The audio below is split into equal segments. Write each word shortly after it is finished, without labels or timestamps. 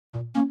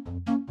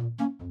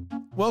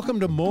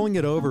Welcome to Mulling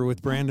It Over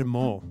with Brandon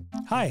Mull.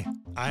 Hi,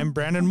 I'm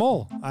Brandon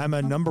Mull. I'm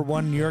a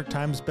 #1 New York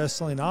Times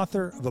bestselling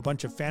author of a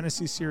bunch of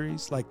fantasy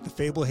series like the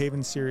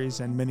Fablehaven series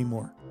and many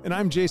more. And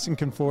I'm Jason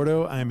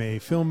Conforto. I'm a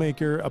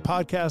filmmaker, a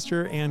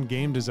podcaster, and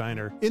game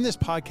designer. In this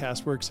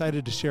podcast, we're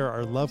excited to share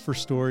our love for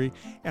story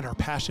and our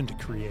passion to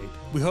create.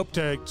 We hope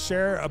to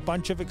share a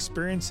bunch of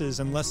experiences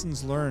and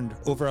lessons learned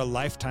over a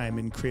lifetime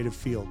in creative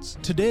fields.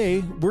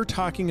 Today, we're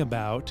talking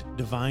about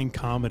Divine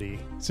Comedy.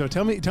 So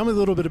tell me a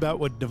little bit about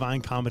what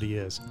Divine Comedy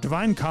is.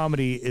 Divine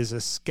Comedy is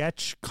a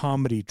sketch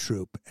comedy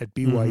troupe at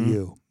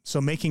BYU. So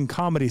making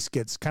comedy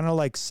skits, kind of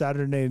like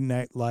Saturday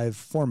Night Live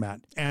format.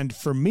 And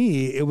for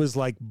me, it was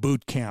like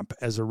boot camp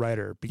as a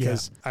writer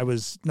because I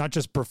was not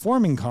just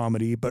performing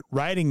comedy, but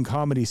writing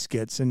comedy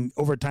skits, and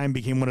over time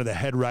became one of the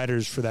head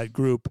writers for that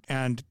group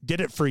and did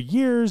it for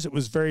years. It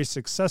was very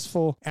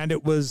successful. And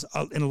it was,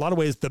 in a lot of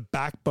ways, the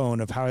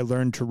backbone of how I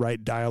learned to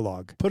write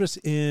dialogue. Put us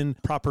in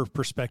proper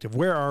perspective.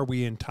 Where are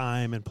we in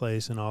time and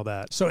place and all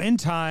that? So in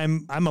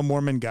time, I'm a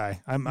Mormon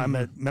guy. I'm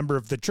a member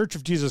of the Church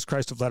of Jesus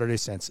Christ of Latter-day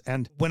Saints.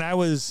 And when I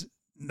was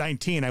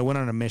 19, I went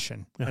on a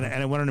mission. And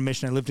I went on a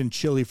mission. I lived in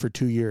Chile for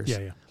 2 years.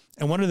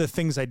 And one of the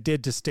things I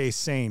did to stay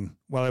sane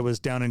while I was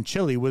down in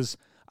Chile was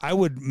I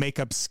would make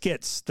up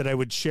skits that I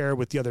would share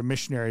with the other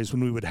missionaries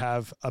when we would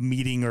have a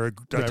meeting or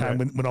a time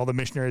when all the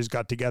missionaries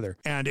got together.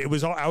 And it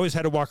was I always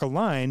had to walk a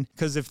line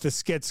because if the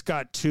skits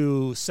got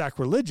too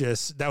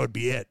sacrilegious, that would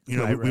be it.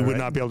 We would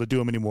not be able to do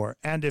them anymore.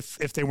 And if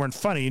they weren't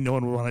funny, no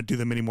one would want to do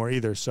them anymore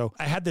either. So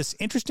I had this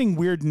interesting,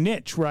 weird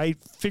niche where I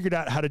figured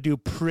out how to do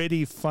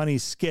pretty funny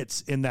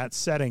skits in that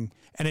setting.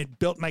 And it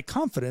built my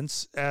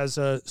confidence as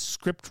a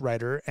script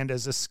writer and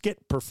as a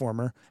skit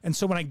performer. And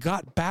so when I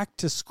got back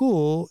to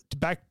school,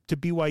 back to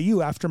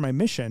BYU after my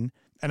mission,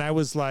 and I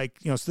was like,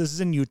 so this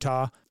is in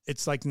Utah.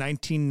 It's like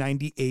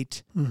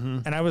 1998.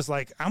 And I was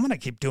like, I'm going to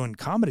keep doing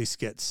comedy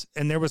skits.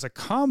 And there was a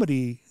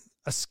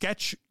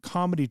sketch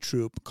comedy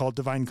troupe called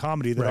Divine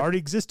Comedy that already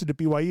existed at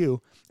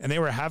BYU. And they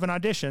were having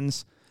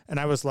auditions. And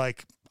I was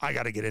like, I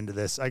got to get into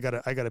this. I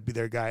got to be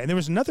their guy. And there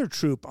was another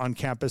troupe on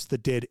campus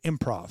that did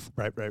improv.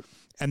 Right.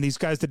 And these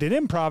guys that did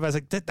improv, I was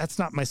like, that's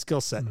not my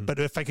skill set. But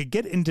if I could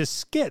get into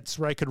skits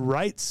where I could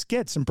write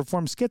skits and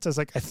perform skits, I was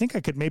like, I think I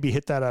could maybe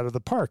hit that out of the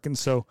park. And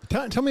so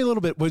tell me a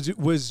little bit,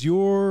 was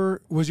your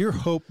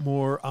hope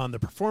more on the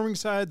performing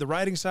side, the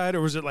writing side,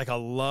 or was it like a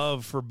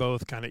love for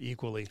both kind of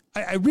equally?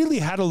 I really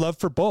had a love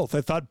for both.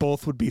 I thought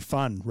both would be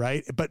fun,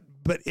 right? But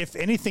if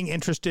anything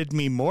interested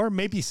me more,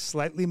 maybe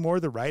slightly more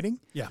the writing.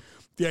 Yeah.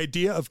 The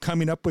idea of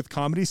coming up with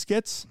comedy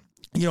skits,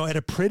 at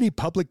a pretty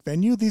public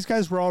venue. These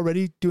guys were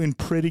already doing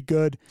pretty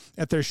good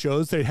at their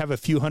shows. They'd have a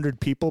few hundred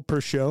people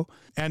per show.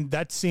 And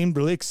that seemed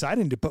really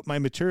exciting to put my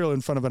material in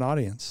front of an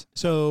audience.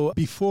 So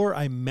before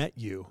I met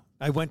you,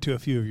 I went to a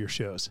few of your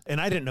shows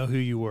and I didn't know who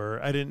you were.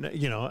 I didn't,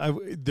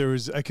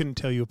 I couldn't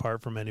tell you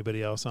apart from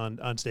anybody else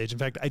on stage. In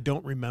fact, I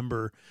don't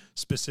remember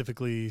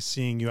specifically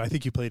seeing you. I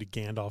think you played a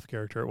Gandalf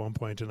character at one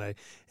point, and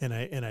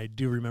I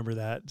do remember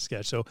that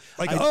sketch. So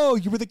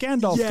you were the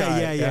Gandalf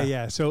guy.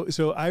 Yeah.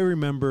 So I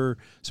remember,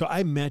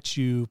 I met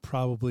you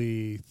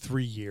probably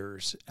 3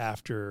 years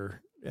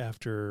after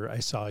I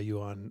saw you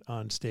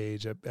on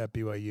stage at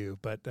BYU.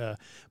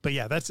 But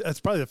yeah, that's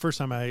probably the first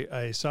time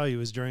I saw you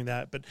was during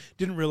that, but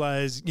didn't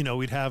realize,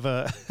 we'd have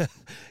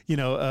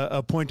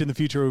a point in the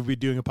future where we'd be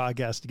doing a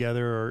podcast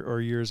together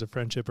or years of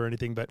friendship or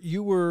anything. But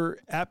you were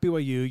at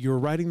BYU, you were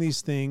writing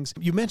these things.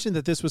 You mentioned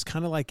that this was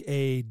kind of like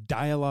a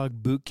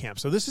dialogue boot camp.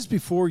 So this is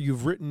before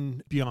you've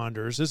written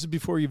Beyonders. This is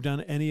before you've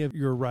done any of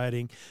your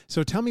writing.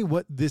 So tell me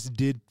what this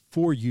did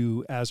for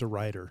you as a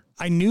writer.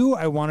 I knew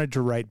I wanted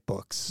to write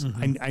books.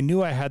 I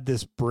knew I had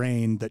this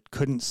brain that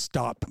couldn't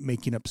stop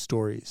making up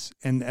stories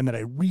and that I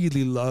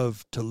really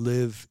loved to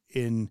live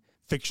in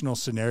fictional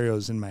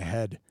scenarios in my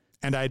head.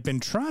 And I'd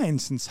been trying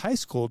since high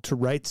school to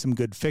write some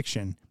good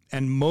fiction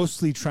and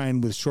mostly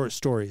trying with short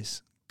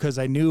stories because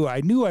I knew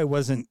I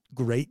wasn't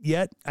great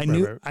yet. I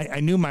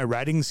knew my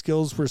writing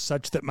skills were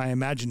such that my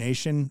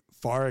imagination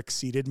far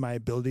exceeded my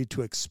ability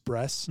to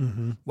express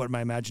what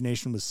my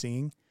imagination was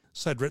seeing.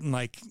 So I'd written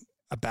like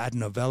a bad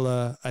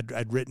novella.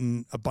 I'd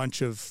written a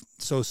bunch of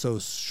so-so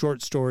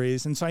short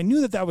stories. And so I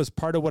knew that was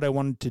part of what I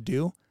wanted to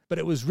do. But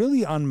it was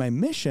really on my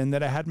mission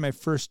that I had my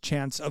first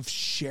chance of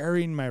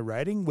sharing my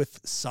writing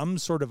with some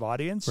sort of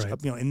audience,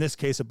 in this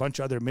case, a bunch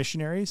of other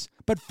missionaries.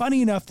 But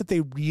funny enough that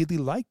they really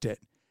liked it.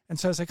 And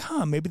so I was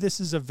like, maybe this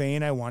is a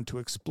vein I want to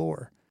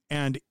explore.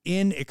 And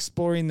in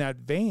exploring that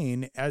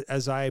vein,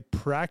 as I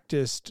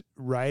practiced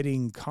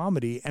writing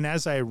comedy and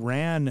as I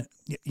ran,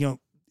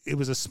 it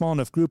was a small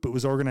enough group. It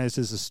was organized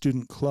as a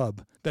student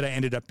club that I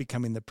ended up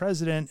becoming the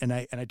president, and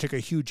I took a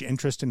huge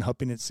interest in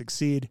helping it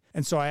succeed.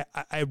 And so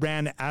I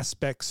ran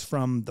aspects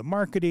from the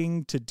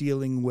marketing to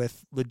dealing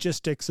with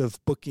logistics of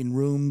booking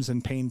rooms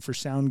and paying for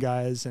sound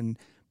guys and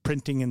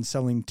printing and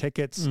selling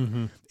tickets.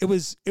 It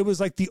was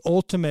like the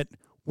ultimate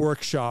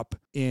workshop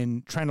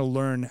in trying to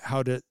learn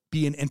how to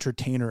be an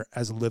entertainer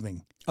as a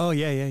living. Oh,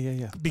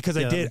 yeah. Because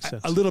I did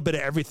a little bit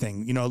of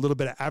everything, a little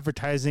bit of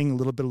advertising, a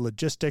little bit of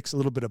logistics, a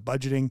little bit of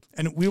budgeting.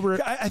 And we were...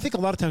 I think a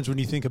lot of times when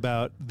you think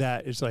about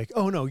that, it's like,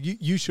 oh, no,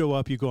 you show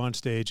up, you go on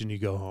stage, and you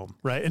go home,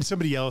 right? And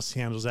somebody else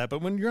handles that.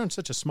 But when you're on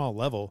such a small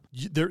level,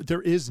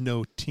 there is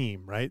no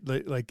team, right?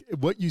 Like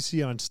what you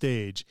see on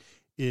stage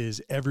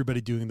is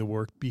everybody doing the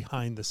work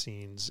behind the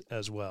scenes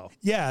as well.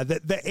 Yeah,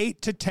 the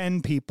 8 to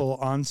 10 people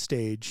on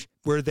stage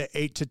were the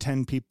 8 to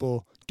 10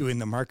 people doing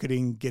the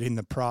marketing, getting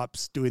the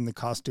props, doing the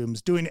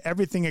costumes, doing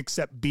everything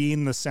except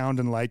being the sound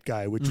and light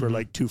guy, which were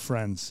like two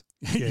friends,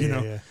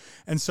 Yeah.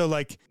 And so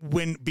like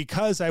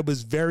because I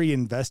was very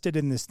invested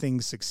in this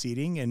thing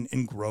succeeding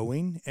and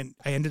growing, and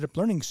I ended up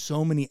learning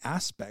so many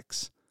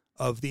aspects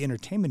of the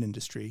entertainment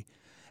industry.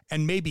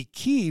 And maybe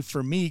key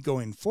for me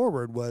going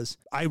forward was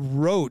I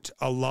wrote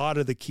a lot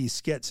of the key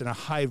skits and a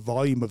high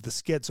volume of the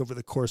skits over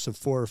the course of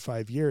 4 or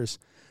 5 years,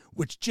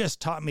 which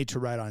just taught me to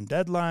write on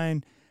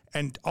deadline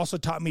and also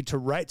taught me to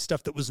write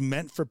stuff that was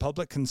meant for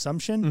public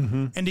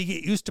consumption and to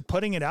get used to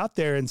putting it out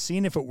there and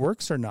seeing if it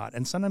works or not.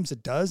 And sometimes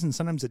it does and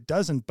sometimes it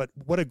doesn't, but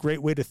what a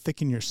great way to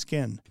thicken your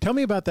skin. Tell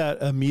me about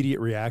that immediate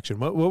reaction.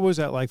 What was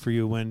that like for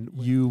you when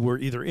you were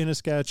either in a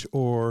sketch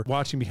or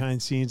watching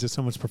behind scenes as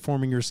someone's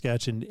performing your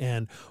sketch,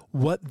 and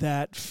what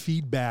that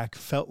feedback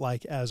felt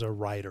like as a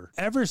writer?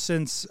 Ever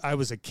since I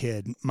was a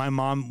kid, my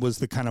mom was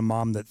the kind of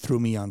mom that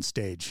threw me on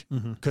stage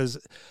because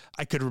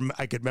I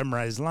could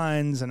memorize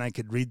lines and I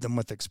could read them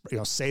with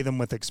say them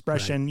with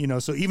expression,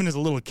 right. So even as a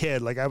little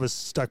kid, like I was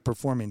stuck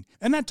performing,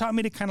 and that taught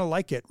me to kind of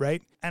like it.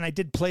 Right. And I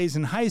did plays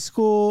in high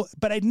school,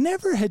 but I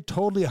never had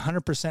totally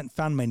 100%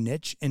 found my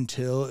niche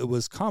until it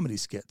was comedy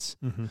skits.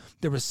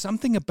 There was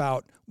something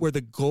about where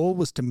the goal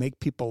was to make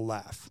people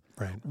laugh.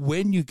 Right.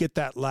 When you get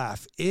that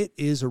laugh, it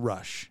is a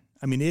rush.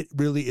 I mean, it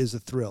really is a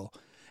thrill.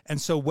 And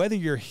so whether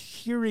you're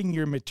hearing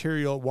your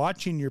material,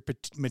 watching your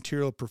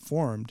material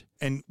performed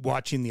and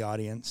watching the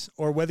audience,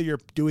 or whether you're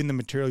doing the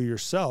material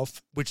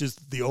yourself, which is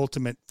the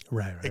ultimate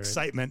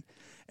excitement,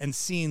 and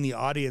seeing the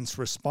audience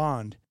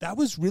respond, that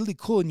was really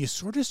cool. And you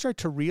sort of start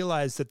to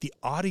realize that the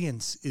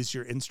audience is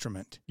your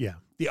instrument. Yeah.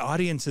 The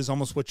audience is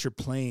almost what you're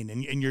playing,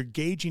 and you're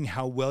gauging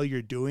how well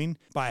you're doing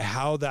by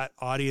how that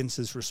audience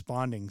is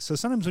responding. So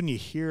sometimes when you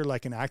hear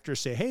like an actor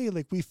say, hey,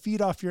 like we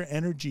feed off your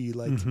energy,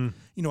 like,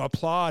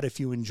 applaud if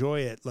you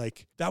enjoy it.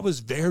 Like that was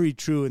very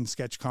true in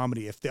sketch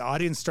comedy. If the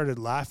audience started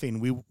laughing,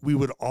 we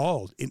would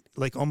all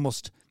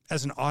almost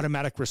as an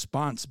automatic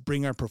response,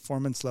 bring our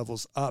performance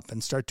levels up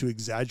and start to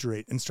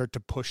exaggerate and start to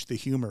push the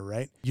humor,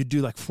 right? You do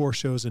like 4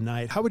 shows a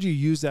night. How would you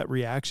use that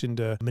reaction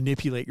to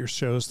manipulate your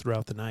shows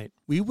throughout the night?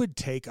 We would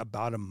take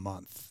about a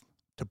month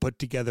to put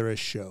together a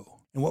show.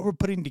 And what we're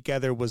putting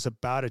together was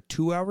about a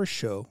 2-hour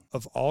show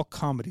of all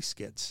comedy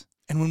skits.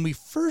 And when we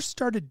first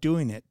started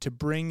doing it to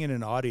bring in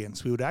an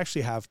audience, we would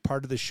actually have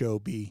part of the show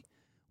be,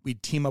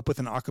 we'd team up with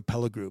an a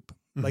cappella group,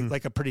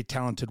 like a pretty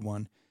talented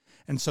one.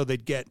 And so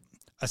they'd get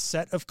a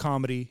set of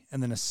comedy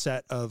and then a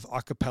set of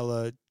a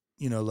cappella,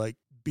 like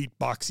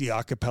beatboxy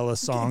a cappella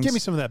songs. Give me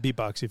some of that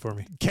beatboxy for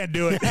me. Can't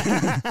do it.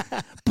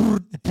 I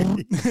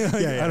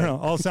don't know.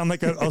 I'll sound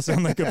like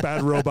a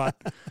bad robot,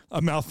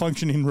 a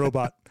malfunctioning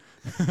robot.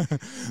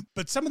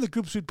 But some of the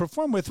groups we'd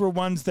perform with were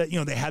ones that,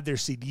 they had their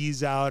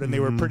CDs out and they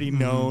were pretty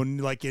known,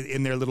 like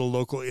in their little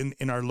local,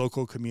 in our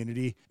local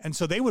community. And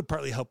so they would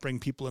partly help bring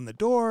people in the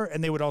door,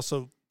 and they would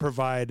also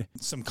provide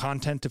some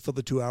content to fill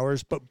the 2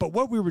 hours. But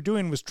what we were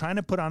doing was trying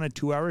to put on a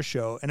 2-hour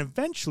show. And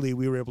eventually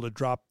we were able to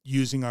drop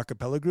using a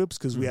cappella groups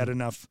because we had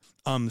enough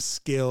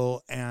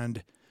skill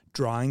and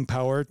drawing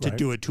power to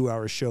do a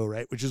 2-hour show,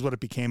 right? Which is what it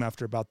became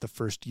after about the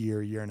first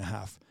year and a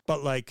half.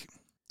 But like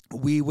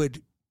we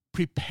would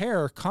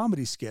prepare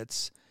comedy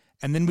skits,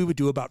 and then we would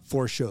do about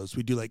 4 shows.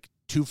 We'd do like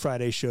 2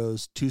 Friday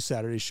shows, 2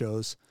 Saturday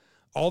shows,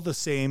 all the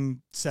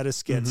same set of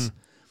skits.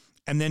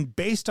 And then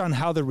based on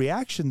how the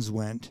reactions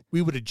went,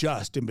 we would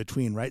adjust in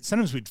between, right?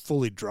 Sometimes we'd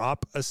fully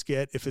drop a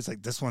skit. If it's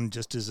like, this one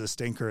just is a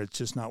stinker, it's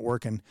just not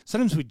working.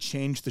 Sometimes we'd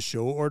change the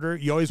show order.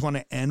 You always want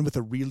to end with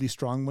a really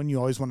strong one. You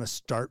always want to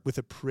start with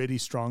a pretty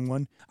strong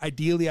one.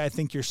 Ideally, I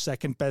think your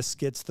second best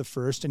skit's the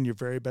first and your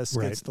very best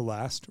skit's the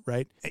last,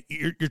 right?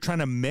 You're trying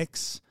to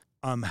mix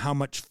how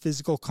much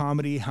physical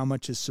comedy, how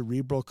much is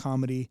cerebral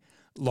comedy,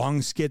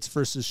 long skits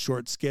versus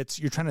short skits.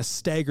 You're trying to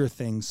stagger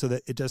things so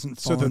that it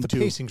doesn't fall into... So that the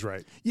pacing's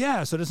right.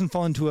 Yeah, so it doesn't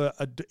fall into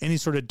any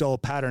sort of dull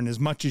pattern as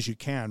much as you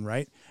can,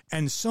 right?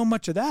 And so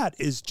much of that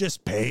is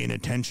just paying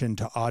attention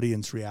to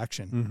audience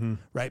reaction,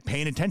 right?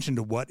 Paying attention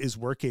to what is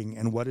working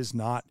and what is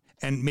not.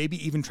 And maybe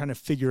even trying to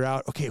figure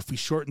out, okay, if we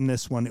shorten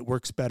this one, it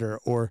works better.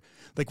 Or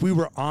like we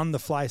were on the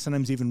fly,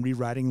 sometimes even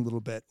rewriting a little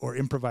bit or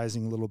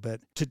improvising a little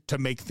bit to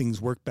make things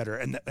work better.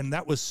 And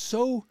that was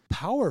so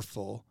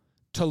powerful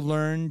to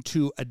learn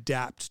to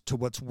adapt to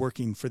what's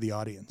working for the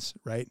audience,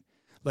 right?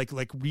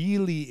 Like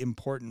really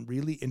important,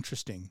 really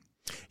interesting.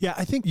 Yeah,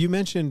 I think you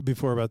mentioned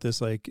before about this,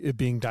 like it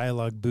being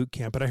dialogue boot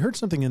camp, but I heard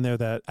something in there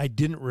that I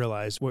didn't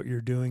realize. What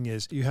you're doing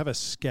is you have a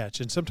sketch.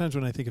 And sometimes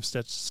when I think of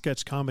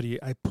sketch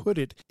comedy, I put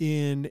it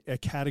in a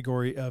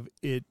category of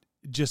it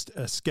just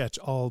a sketch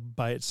all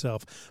by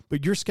itself.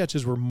 But your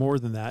sketches were more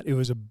than that. It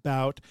was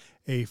about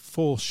a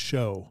full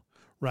show,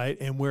 right?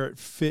 And where it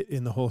fit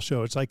in the whole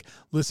show. It's like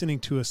listening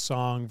to a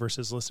song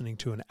versus listening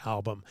to an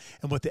album,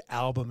 and what the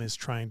album is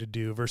trying to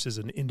do versus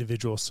an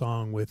individual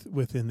song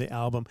within the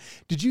album.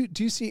 Do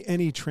you see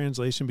any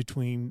translation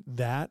between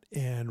that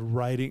and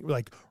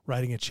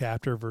writing a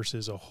chapter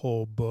versus a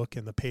whole book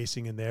and the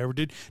pacing in there?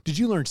 Did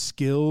you learn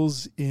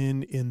skills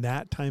in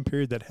that time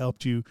period that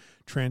helped you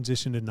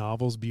transition to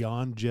novels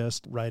beyond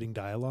just writing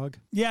dialogue?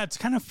 Yeah, it's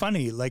kind of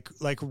funny. Like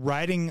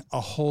writing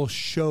a whole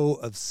show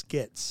of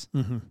skits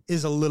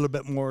is a little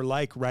bit more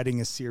like writing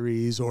a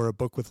series or a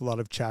book with a lot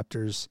of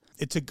chapters.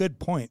 It's a good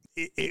point.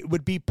 It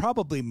would be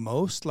probably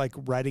most like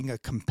writing a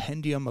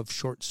compendium of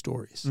short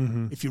stories.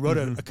 If you wrote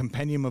a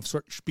compendium of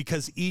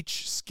because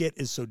each skit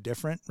is so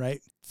different,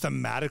 right?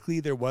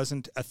 Thematically, there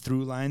wasn't a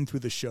through line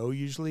through the show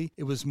usually.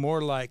 It was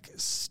more like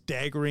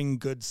staggering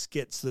good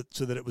skits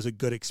so that it was a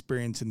good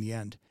experience in the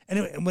end.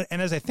 And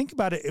as I think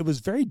about it, it was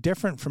very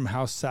different from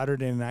how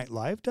Saturday Night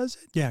Live does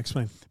it. Yeah,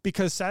 explain.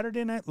 Because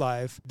Saturday Night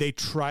Live, they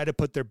try to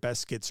put their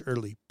best skits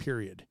early,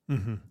 period.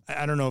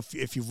 I don't know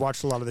if you've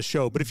watched a lot of the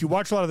show, but if you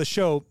watch a lot of the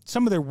show,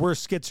 some of their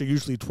worst skits are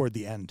usually toward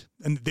the end.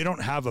 And they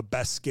don't have a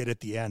best skit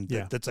at the end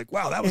that's like,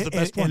 wow, that was the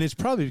best one. And it's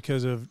probably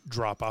because of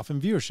drop off in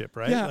viewership,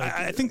 right? Yeah,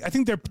 I think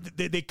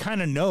they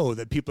kind of know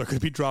that people are going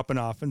to be dropping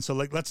off. And so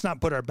like, let's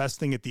not put our best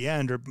thing at the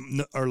end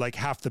or like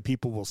half the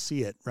people will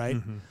see it, right?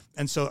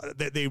 And so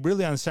they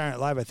really on Saturday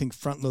Night Live, I think,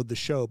 front load the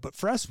show. But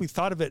for us, we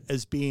thought of it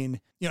as being,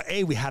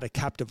 we had a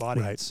captive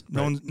audience.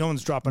 Right. No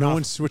one's dropping off. No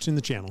one's switching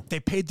the channel. They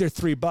paid their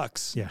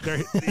 $3.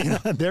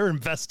 Yeah. They're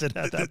invested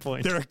at that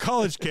point. They're a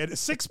college kid.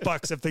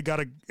 $6 if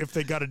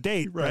they got a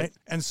date, right?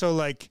 And so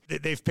like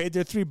they've paid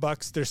their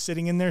 $3. They're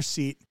sitting in their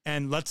seat,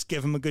 and let's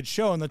give them a good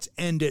show and let's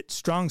end it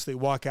strong so they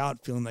walk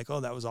out feeling like, oh,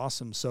 that was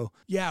awesome. So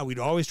yeah, we'd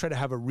always try to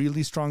have a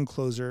really strong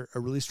closer, a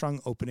really strong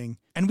opening.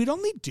 And we'd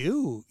only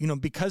do,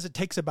 because it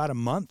takes about a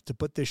month to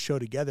put this show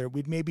together,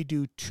 we'd maybe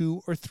do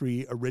 2 or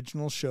 3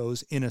 original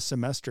shows in a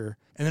semester.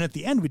 And then at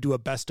the end, we'd do a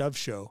best of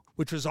show,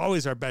 which was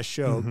always our best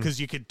show, because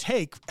you could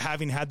take,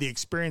 having had the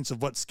experience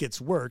of what skits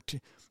worked,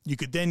 you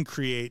could then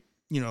create,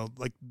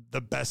 like the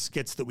best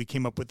skits that we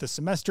came up with this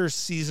semester,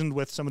 seasoned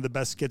with some of the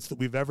best skits that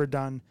we've ever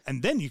done.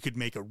 And then you could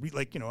make a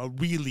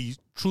really,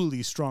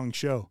 truly strong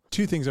show.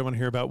 2 things I want to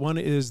hear about. One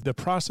is the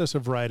process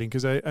of writing,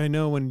 because I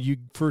know when you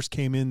first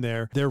came in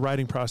there, their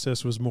writing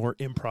process was more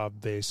improv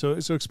based. So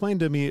explain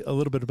to me a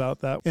little bit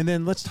about that. And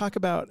then let's talk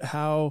about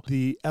how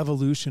the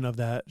evolution of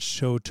that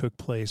show took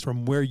place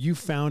from where you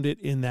found it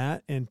in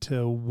that and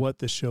to what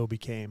the show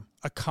became.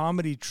 A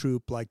comedy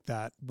troupe like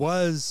that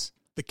was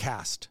the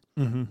cast.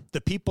 The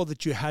people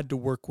that you had to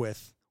work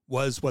with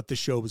was what the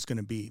show was going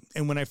to be.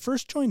 And when I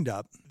first joined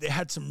up, they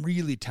had some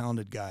really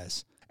talented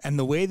guys. And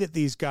the way that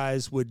these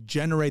guys would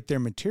generate their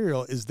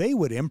material is they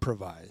would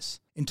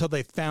improvise until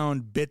they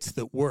found bits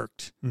that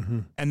worked.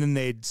 And then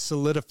they'd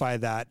solidify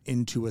that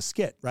into a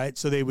skit, right?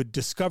 So they would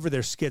discover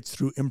their skits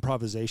through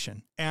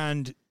improvisation.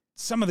 And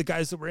some of the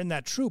guys that were in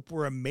that troupe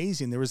were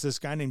amazing. There was this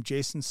guy named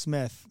Jason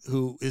Smith,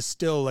 who is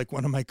still like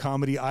one of my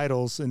comedy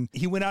idols. And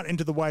he went out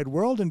into the wide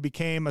world and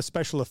became a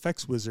special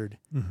effects wizard.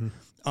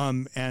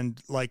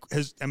 And like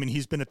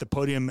he's been at the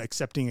podium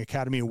accepting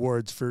Academy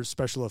Awards for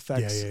special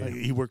effects. Yeah.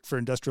 He worked for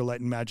Industrial Light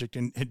and Magic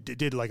and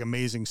did like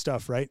amazing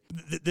stuff, right?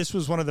 This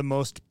was one of the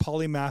most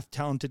polymath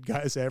talented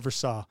guys I ever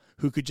saw,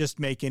 who could just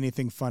make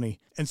anything funny.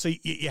 And so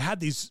you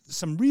had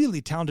some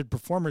really talented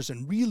performers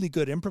and really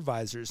good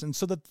improvisers. And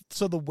so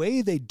the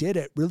way they did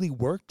it really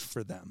worked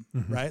for them,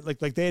 right?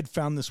 Like they had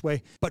found this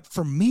way. But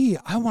for me,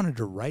 I wanted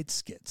to write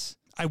skits.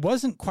 I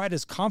wasn't quite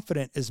as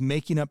confident as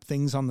making up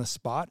things on the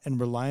spot and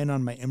relying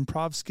on my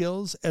improv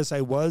skills as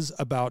I was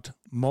about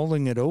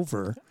mulling it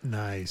over.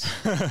 Nice.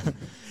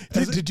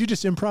 Did you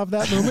just improv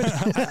that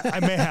moment?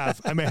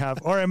 I may have,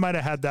 or I might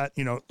have had that,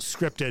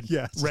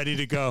 scripted, ready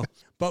to go.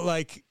 But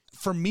like,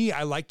 for me,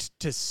 I liked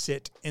to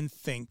sit and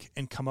think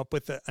and come up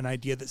with an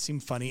idea that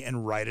seemed funny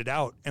and write it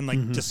out and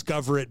like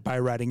discover it by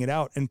writing it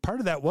out. And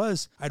part of that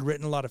was I'd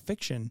written a lot of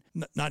fiction,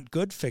 not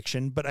good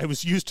fiction, but I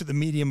was used to the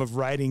medium of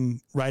writing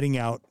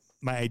out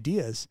my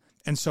ideas.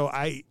 And so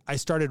I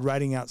started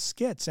writing out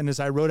skits. And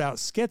as I wrote out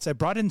skits, I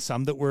brought in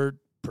some that were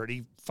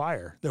pretty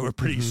fire, that were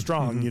pretty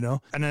strong,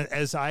 And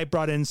as I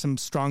brought in some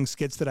strong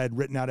skits that I'd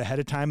written out ahead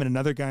of time, and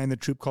another guy in the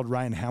troupe called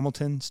Ryan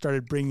Hamilton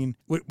started bringing,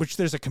 which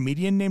there's a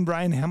comedian named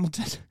Ryan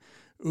Hamilton,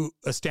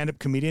 a stand-up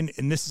comedian.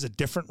 And this is a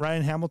different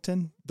Ryan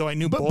Hamilton, though I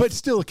knew both. But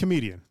still a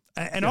comedian.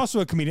 And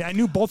also a comedian. I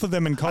knew both of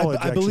them in college.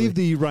 I believe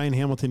the Ryan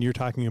Hamilton you're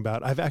talking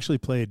about, I've actually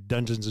played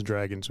Dungeons and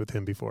Dragons with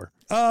him before.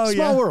 Oh,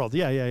 Small world.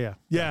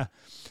 Yeah.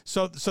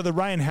 So the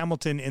Ryan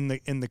Hamilton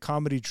in the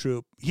comedy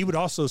troupe, he would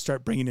also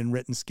start bringing in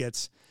written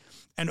skits.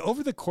 And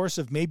over the course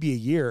of maybe a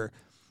year,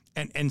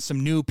 and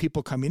some new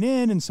people coming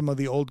in and some of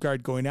the old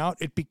guard going out,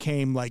 it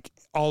became like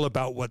all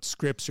about what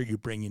scripts are you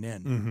bringing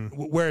in.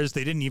 Whereas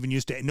they didn't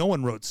even no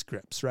one wrote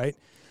scripts, right?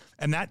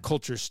 And that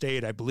culture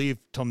stayed, I believe,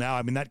 till now.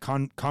 I mean, that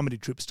comedy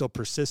troupe still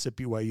persists at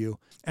BYU.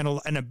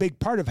 And a big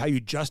part of how you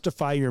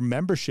justify your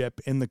membership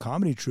in the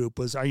comedy troupe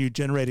was, are you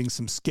generating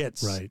some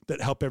skits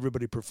that help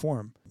everybody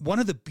perform? One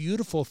of the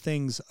beautiful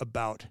things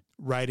about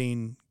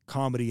writing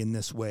comedy in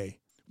this way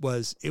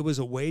was it was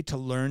a way to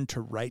learn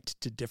to write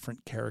to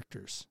different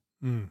characters,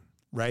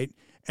 right?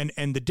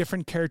 And the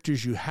different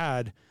characters you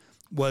had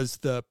was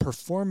the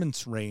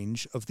performance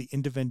range of the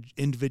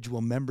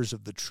individual members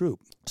of the troupe.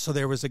 So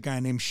there was a guy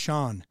named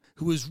Sean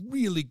who was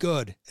really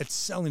good at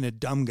selling a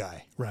dumb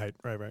guy. Right.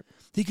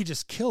 He could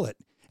just kill it.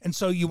 And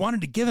so you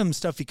wanted to give him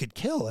stuff he could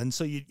kill. And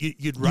so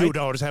you'd write... You would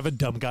always have a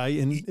dumb guy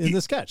in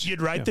the sketch.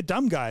 You'd write the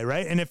dumb guy,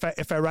 right? And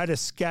if I write a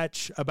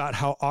sketch about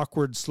how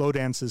awkward slow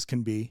dances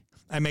can be,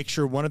 I make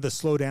sure one of the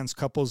slow dance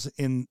couples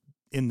in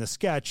the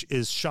sketch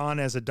is Sean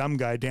as a dumb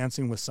guy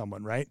dancing with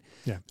someone, right?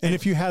 Yeah. And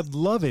if you had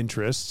love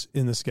interests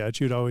in the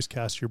sketch, you'd always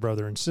cast your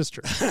brother and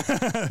sister.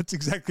 That's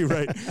exactly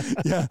right.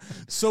 Yeah.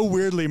 So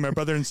weirdly, my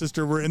brother and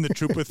sister were in the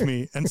troupe with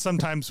me, and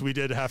sometimes we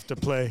did have to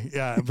play.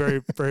 Yeah.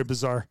 Very, very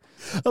bizarre.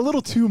 A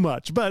little too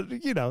much, but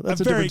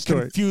that's a very different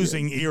story.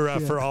 Confusing era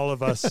for all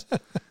of us.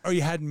 Or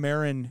you had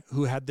Marin,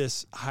 who had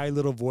this high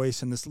little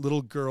voice and this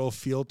little girl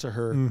feel to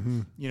her,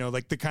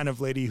 like the kind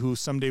of lady who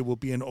someday will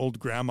be an old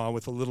grandma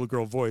with a little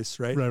girl voice,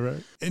 right? Right.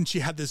 And she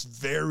had this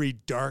very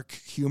dark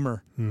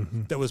humor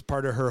that was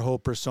part of her whole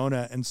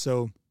persona. And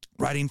so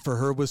writing for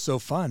her was so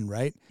fun,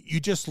 right?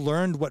 You just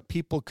learned what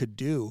people could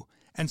do,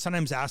 and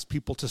sometimes asked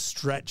people to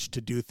stretch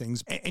to do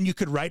things. And you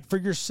could write for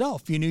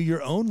yourself. You knew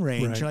your own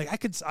range. Right. You're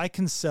like, I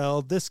can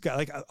sell this guy.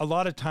 Like a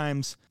lot of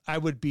times I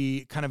would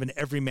be kind of an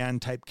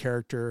everyman type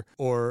character,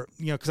 or,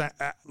 because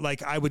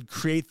I would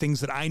create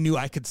things that I knew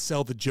I could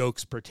sell the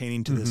jokes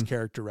pertaining to this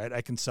character, right?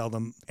 I can sell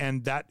them.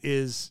 And that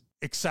is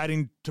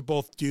exciting to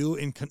both do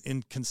in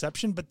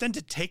conception, but then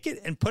to take it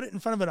and put it in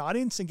front of an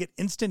audience and get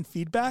instant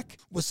feedback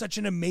was such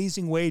an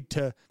amazing way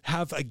to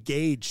have a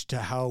gauge to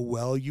how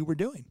well you were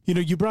doing.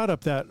 You brought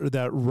up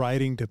that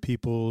writing to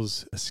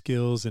people's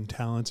skills and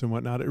talents and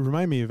whatnot. It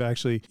reminded me of,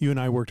 actually, you and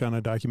I worked on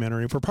a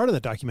documentary. For part of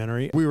that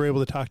documentary, we were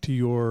able to talk to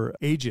your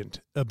agent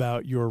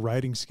about your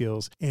writing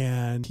skills,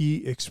 and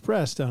he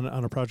expressed on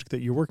a project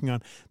that you're working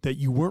on that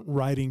you weren't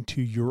writing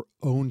to your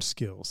own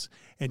skills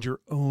and your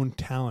own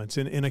talents.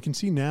 And I can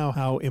see now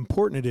how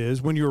important it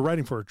is when you're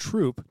writing for a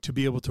troupe to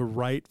be able to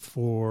write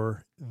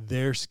for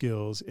their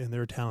skills and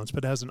their talents.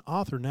 But as an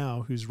author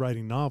now who's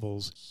writing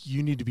novels,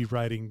 you need to be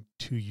writing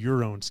to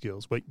your own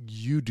skills, what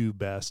you do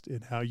best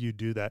and how you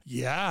do that.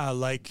 Yeah,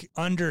 like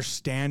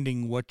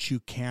understanding what you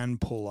can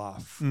pull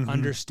off,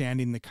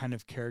 understanding the kind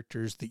of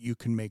characters that you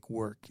can make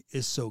work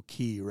is so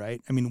key,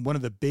 right? I mean, one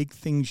of the big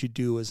things you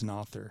do as an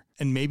author,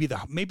 and maybe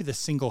the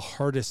single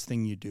hardest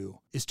thing you do,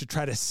 is to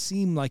try to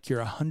seem like you're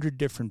 100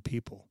 different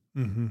people.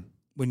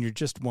 When you're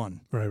just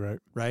one.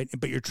 Right.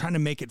 But you're trying to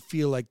make it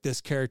feel like this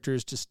character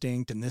is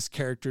distinct, and this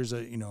character is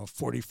a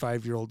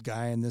 45-year-old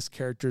guy, and this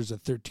character is a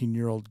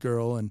 13-year-old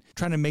girl, and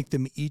trying to make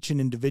them each an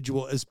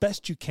individual as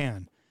best you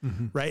can.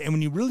 Right. And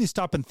when you really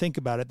stop and think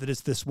about it, that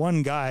it's this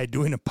one guy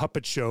doing a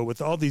puppet show with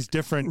all these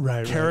different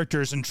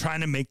characters and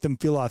trying to make them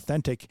feel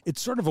authentic. It's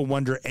sort of a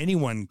wonder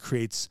anyone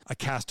creates a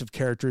cast of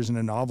characters in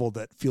a novel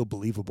that feel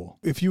believable.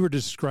 If you were to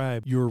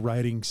describe your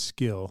writing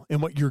skill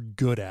and what you're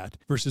good at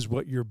versus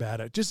what you're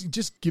bad at,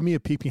 just give me a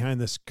peek behind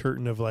this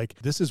curtain of like,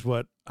 this is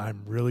what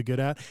I'm really good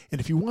at. And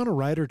if you want a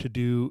writer to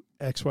do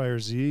X, Y, or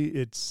Z,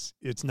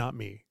 it's not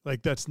me.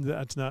 Like that's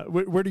not,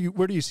 where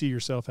do you see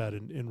yourself at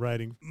in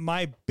writing?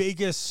 My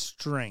biggest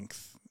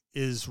strength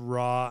is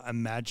raw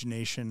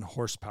imagination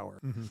horsepower.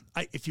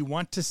 If you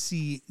want to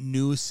see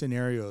new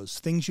scenarios,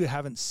 things you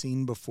haven't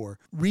seen before,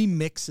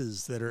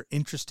 remixes that are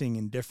interesting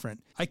and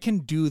different, I can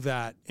do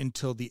that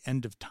until the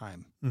end of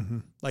time.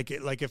 Like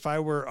if I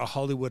were a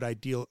Hollywood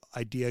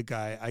idea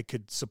guy, I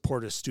could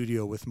support a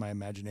studio with my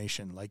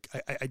imagination. Like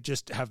I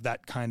just have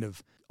that kind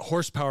of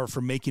horsepower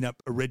for making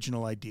up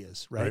original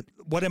ideas, right?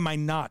 What am I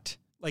not?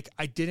 Like,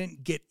 I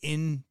didn't get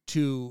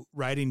into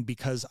writing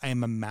because I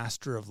am a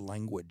master of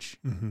language.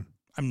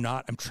 I'm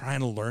not. I'm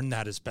trying to learn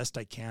that as best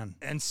I can.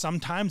 And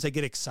sometimes I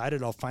get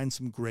excited. I'll find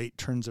some great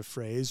turns of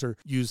phrase or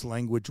use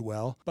language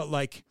well. But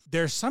like,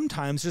 there's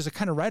a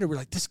kind of writer where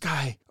like, this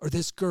guy or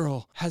this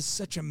girl has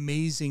such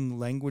amazing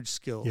language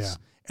skills. Yeah.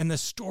 And the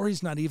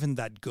story's not even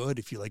that good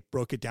if you like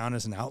broke it down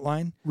as an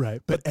outline.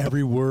 Right. But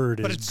every word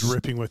is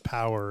dripping with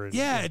power. And,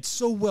 it's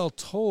so well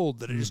told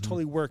that it just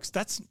totally works.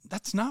 That's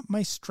not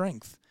my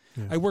strength.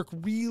 Yeah. I work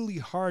really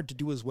hard to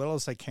do as well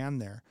as I can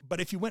there.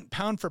 But if you went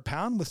pound for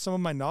pound with some of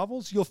my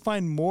novels, you'll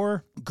find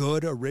more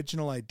good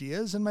original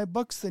ideas in my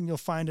books than you'll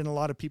find in a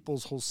lot of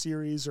people's whole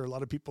series or a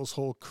lot of people's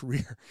whole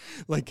career.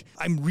 Like,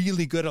 I'm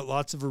really good at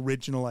lots of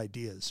original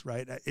ideas,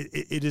 right?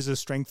 It is a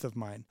strength of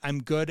mine.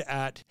 I'm good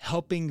at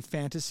helping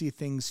fantasy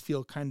things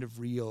feel kind of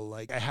real.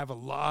 Like, I have a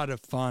lot of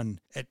fun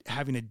at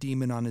having a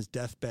demon on his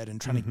deathbed and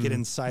trying to get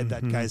inside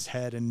that guy's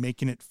head and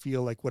making it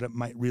feel like what it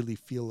might really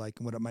feel like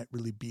and what it might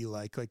really be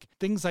like. Like,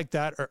 things like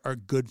that are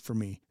good for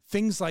me.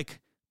 Things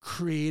like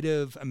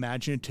creative,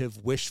 imaginative,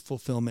 wish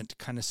fulfillment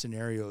kind of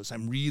scenarios.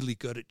 I'm really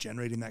good at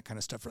generating that kind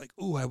of stuff. Like,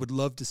 oh, I would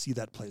love to see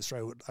that place,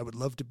 or I would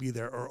love to be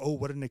there, or oh,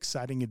 what an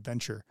exciting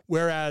adventure.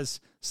 Whereas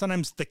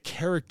sometimes the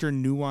character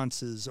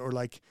nuances or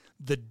like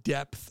the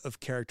depth of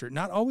character,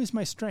 not always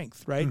my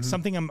strength, right? Mm-hmm.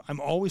 Something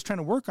I'm always trying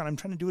to work on. I'm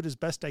trying to do it as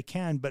best I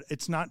can, but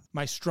it's not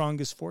my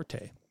strongest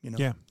forte.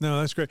 Yeah,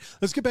 no, that's great.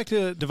 Let's get back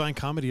to Divine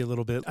Comedy a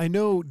little bit. I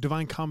know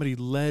Divine Comedy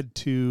led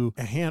to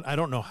I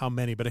don't know how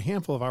many, but a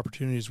handful of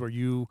opportunities where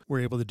you were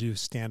able to do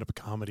stand-up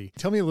comedy.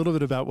 Tell me a little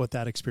bit about what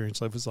that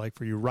experience was like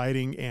for you,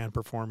 writing and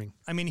performing.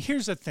 I mean,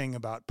 here's the thing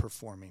about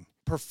performing.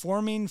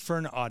 Performing for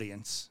an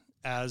audience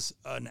as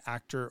an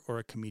actor or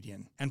a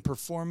comedian and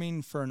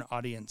performing for an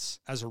audience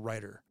as a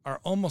writer are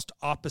almost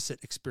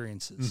opposite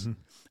experiences. Mm-hmm.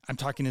 I'm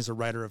talking as a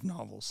writer of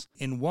novels.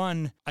 In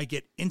one, I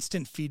get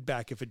instant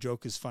feedback if a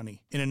joke is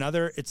funny. In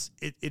another, it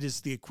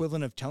is the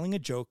equivalent of telling a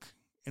joke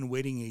and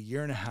waiting a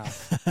year and a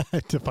half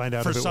to find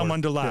out for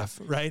someone to laugh,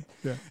 yeah. right?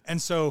 Yeah.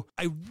 And so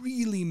I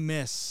really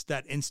miss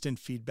that instant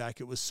feedback.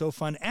 It was so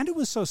fun and it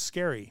was so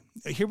scary.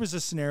 Here was a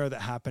scenario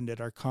that happened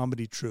at our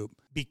comedy troupe.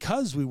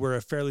 Because we were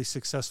a fairly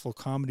successful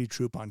comedy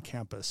troupe on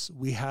campus,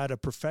 we had a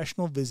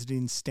professional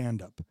visiting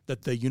stand-up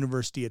that the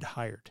university had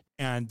hired.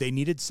 And they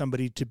needed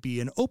somebody to be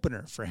an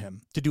opener for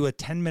him, to do a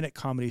 10-minute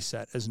comedy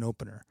set as an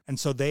opener. And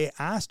so they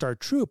asked our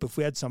troupe if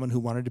we had someone who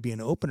wanted to be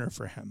an opener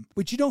for him,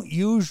 which you don't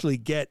usually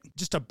get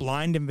just a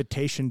blind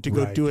invitation to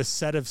go do a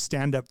set of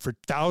stand-up for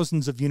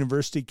thousands of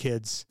university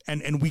kids.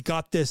 And we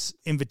got this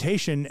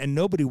invitation and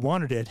nobody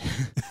wanted it.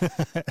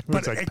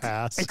 But like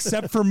pass.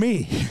 Except for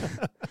me.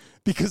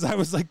 Because I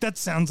was like, that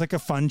sounds like a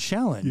fun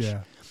challenge.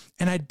 Yeah.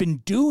 And I'd been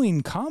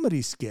doing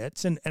comedy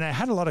skits and I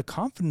had a lot of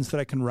confidence that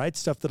I can write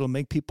stuff that'll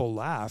make people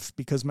laugh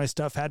because my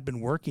stuff had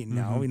been working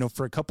now. Mm-hmm.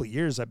 For a couple of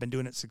years, I've been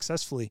doing it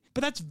successfully.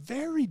 But that's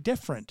very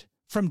different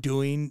from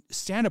doing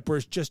stand-up where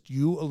it's just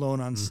you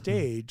alone on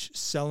stage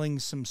selling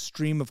some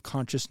stream of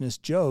consciousness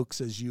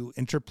jokes as you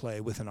interplay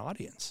with an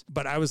audience.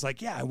 But I was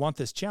like, yeah, I want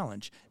this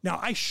challenge.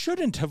 Now, I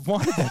shouldn't have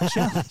wanted that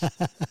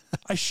challenge.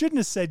 I shouldn't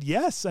have said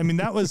yes. I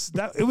mean, it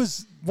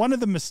was one of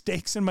the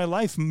mistakes in my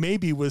life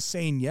maybe was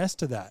saying yes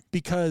to that.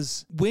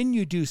 Because when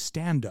you do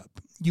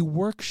stand-up, you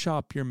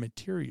workshop your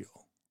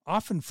material,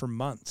 often for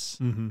months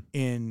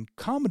in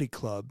comedy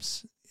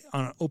clubs,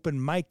 on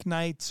open mic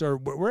nights or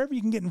wherever you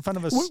can get in front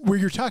of us. Where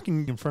you're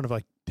talking in front of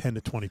like 10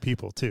 to 20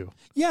 people too.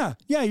 Yeah.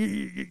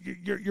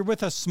 You're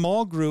with a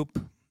small group,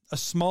 a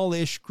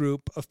small-ish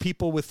group of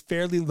people with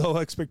fairly low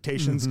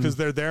expectations because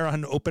they're there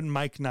on open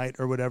mic night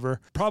or whatever.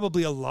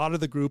 Probably a lot of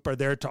the group are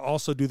there to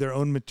also do their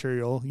own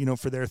material,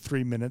 for their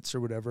 3 minutes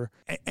or whatever.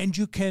 And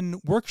you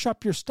can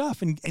workshop your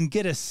stuff and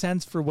get a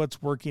sense for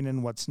what's working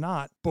and what's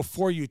not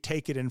before you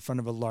take it in front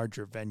of a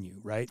larger venue,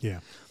 right? Yeah.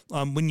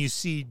 When you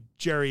see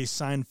Jerry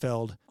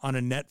Seinfeld on a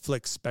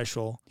Netflix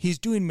special, he's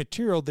doing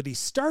material that he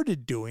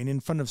started doing in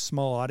front of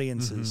small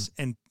audiences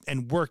and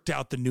worked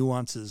out the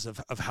nuances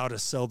of how to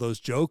sell those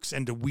jokes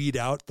and to weed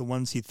out the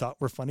ones he thought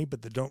were funny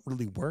but that don't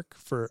really work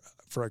for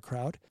a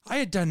crowd. I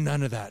had done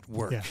none of that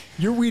work. Yeah.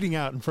 You're weeding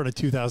out in front of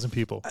 2,000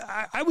 people.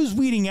 I was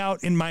weeding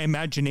out in my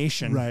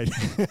imagination. Right.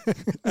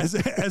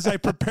 as I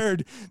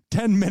prepared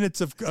 10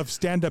 minutes of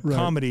stand-up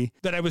comedy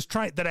that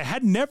I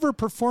had never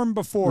performed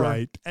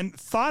before and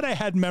thought I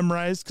had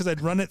memorized because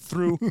I'd run it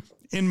through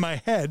in my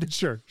head.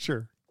 Sure.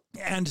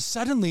 And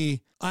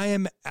suddenly I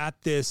am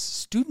at this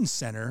student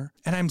center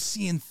and I'm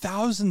seeing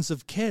thousands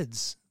of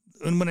kids.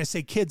 And when I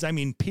say kids, I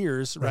mean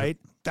peers, right?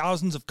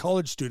 Thousands of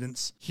college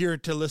students here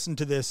to listen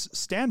to this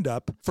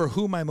stand-up for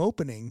whom I'm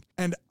opening.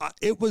 And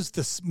it was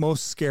the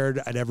most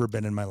scared I'd ever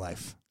been in my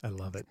life. I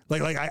love it.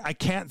 Like I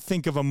can't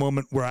think of a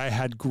moment where I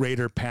had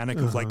greater panic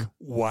of like,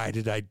 why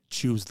did I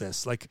choose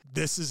this? Like,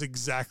 this is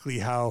exactly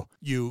how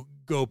you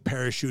go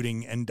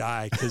parachuting and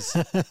die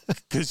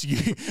because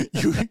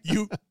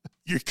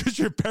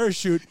your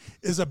parachute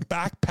is a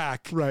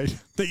backpack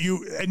that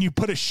you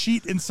put a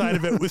sheet inside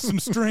of it with some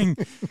string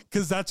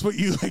because that's what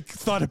you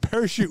thought a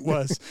parachute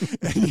was,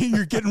 and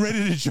you're getting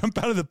ready to jump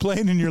out of the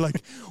plane and you're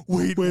like,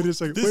 wait a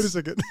second,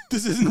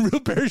 this isn't a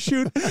real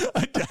parachute.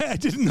 I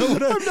didn't know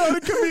what I'm not a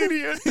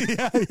comedian.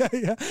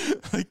 yeah.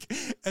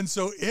 And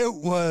so it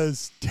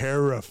was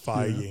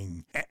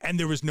terrifying, and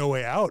there was no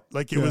way out.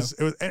 It was,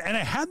 and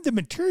I had the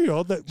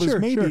material that was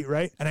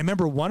right. And I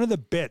remember one of the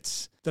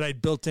bits that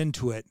I'd built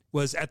into it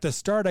was at the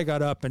start, I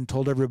got up and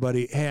told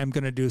everybody, hey, I'm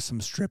going to do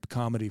some strip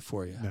comedy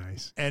for you.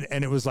 Nice. And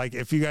it was like,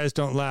 if you guys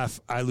don't laugh,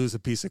 I lose a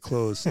piece of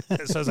clothes.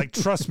 So I was like,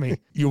 trust me,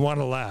 you want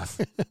to laugh.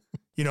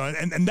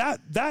 And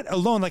that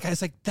alone, I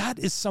was like,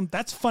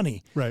 that's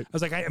funny. Right. I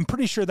was like, I'm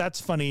pretty sure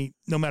that's funny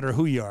no matter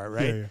who you are.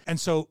 Right. Yeah. And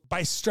so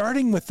by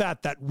starting with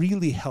that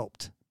really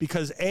helped.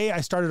 because A,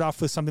 I started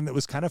off with something that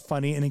was kind of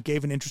funny and it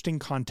gave an interesting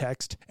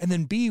context. And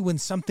then B, when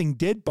something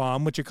did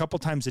bomb, which a couple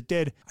times it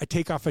did, I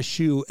take off a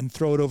shoe and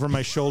throw it over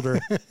my shoulder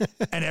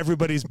and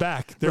everybody's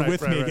back. They're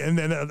with me. Right. And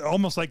then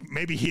almost like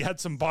maybe he had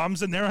some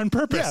bombs in there on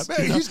purpose.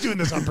 Yeah, he's doing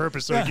this on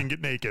purpose so he can get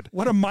naked.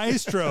 What a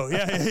maestro.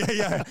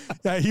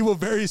 Yeah. He will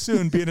very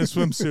soon be in a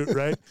swimsuit,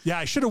 right? Yeah,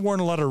 I should have worn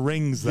a lot of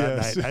rings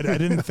that night. I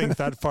didn't think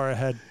that far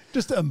ahead.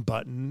 Just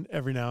unbutton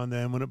every now and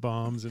then when it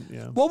bombs.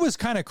 And What was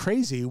kind of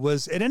crazy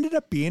was it ended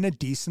up being a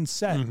decent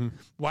set. Mm-hmm.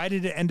 Why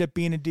did it end up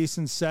being a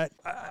decent set?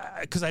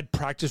 Because I'd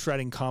practiced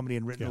writing comedy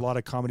and written a lot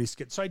of comedy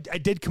skits. So I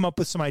did come up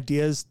with some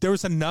ideas. There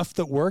was enough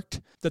that worked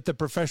that the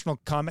professional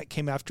comic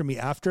came after me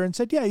after and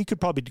said, yeah, you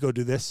could probably go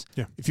do this.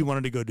 Yeah. If you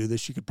wanted to go do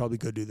this, you could probably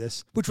go do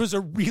this, which was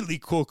a really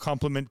cool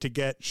compliment to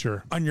get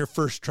on your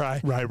first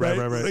try. Right.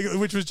 Like,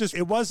 which was just,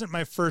 it wasn't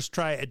my first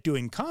try at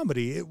doing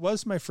comedy. It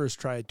was my first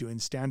try at doing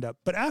stand-up.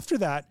 But after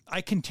that,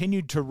 I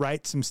continued to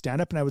write some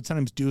stand-up, and I would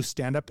sometimes do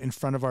stand-up in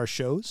front of our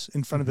shows,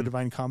 in front of the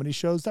Divine Comedy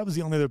shows. That was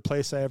the only other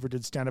place I ever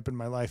did stand-up in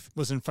my life,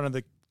 was in front of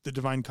the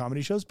Divine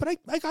Comedy shows, but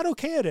I got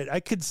okay at it.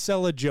 I could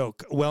sell a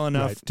joke well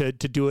enough to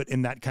do it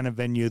in that kind of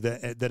venue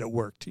that it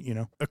worked,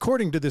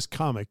 According to this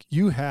comic,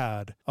 you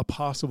had a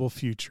possible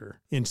future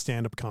in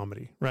stand-up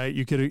comedy, right?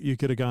 You could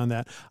have gone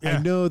that. Yeah.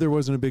 I know there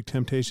wasn't a big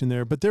temptation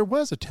there, but there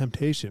was a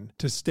temptation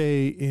to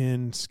stay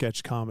in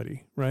sketch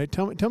comedy, right?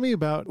 Tell me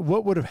about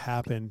what would have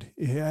happened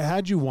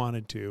had you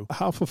wanted to.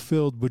 How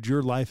fulfilled would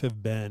your life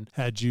have been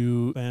had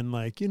you been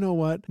like, you know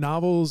what,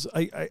 novels,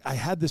 I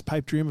had this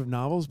pipe dream of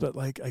novels, but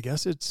like, I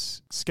guess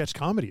it's sketch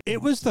comedy.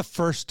 It was the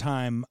first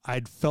time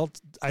I'd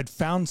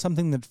found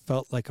something that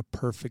felt like a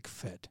perfect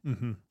fit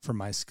for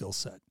my skill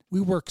set. We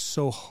worked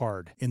so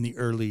hard in the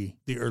early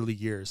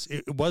years.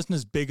 It wasn't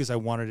as big as I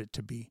wanted it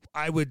to be.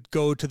 I would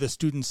go to the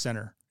student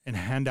center and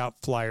hand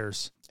out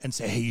flyers and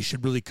say, hey, you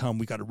should really come.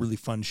 We got a really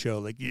fun show.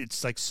 Like,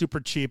 it's like super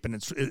cheap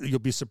and you'll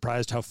be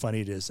surprised how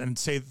funny it is. And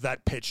say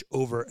that pitch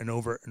over and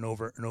over and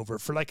over and over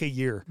for like a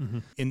year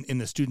in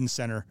the student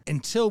center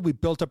until we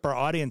built up our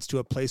audience to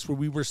a place where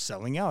we were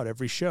selling out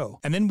every show.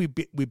 And then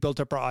we built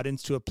up our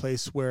audience to a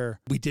place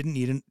where we didn't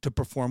need to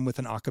perform with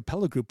an a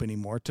cappella group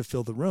anymore to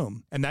fill the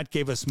room. And that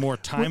gave us more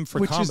time for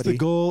comedy. Which is the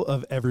goal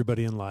of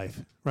everybody in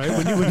life, right?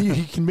 When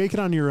you can make it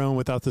on your own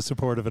without the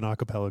support of an a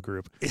cappella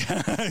group.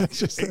 Yeah,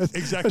 exactly.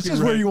 That's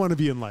just where you want to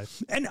be in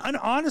life. And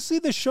honestly,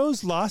 the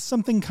show's lost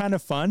something kind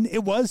of fun.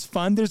 It was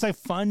fun. There's like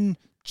fun,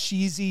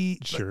 cheesy,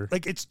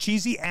 like it's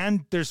cheesy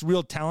and there's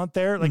real talent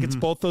there. Like it's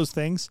both those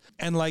things.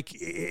 And like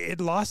it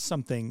lost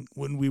something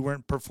when we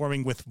weren't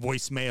performing with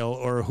Voicemail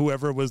or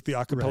whoever was the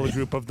a cappella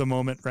group of the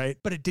moment, right?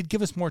 But it did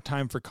give us more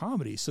time for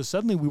comedy. So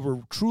suddenly we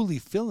were truly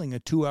filling a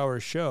 2-hour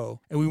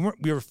show, and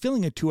we were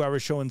filling a 2-hour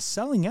show and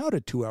selling out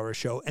a 2-hour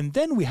show. And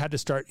then we had to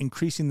start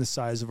increasing the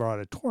size of our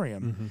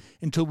auditorium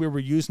until we were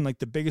using like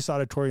the biggest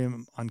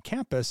auditorium on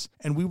campus,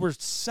 and we were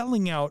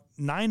selling out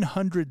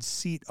 900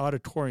 seat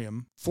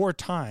auditorium 4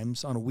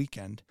 times on a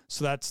weekend.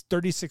 So that's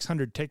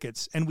 3,600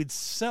 tickets. And we'd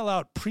sell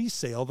out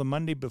pre-sale the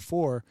Monday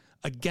before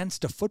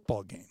against a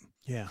football game.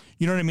 Yeah.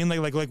 You know what I mean?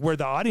 Like where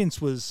the audience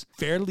was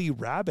fairly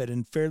rabid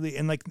and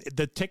like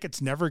the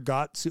tickets never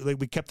got to, like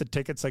we kept the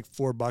tickets like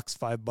 $4,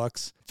 $5.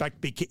 In fact,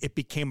 it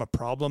became a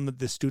problem that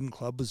the student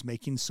club was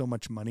making so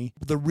much money.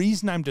 The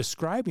reason I'm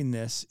describing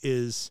this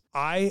is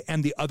I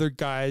and the other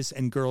guys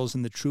and girls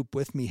in the troupe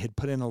with me had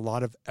put in a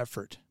lot of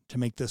effort to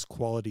make this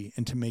quality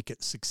and to make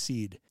it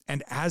succeed.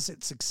 And as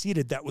it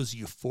succeeded, that was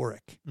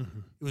euphoric.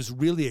 It was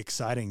really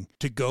exciting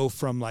to go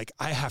from like,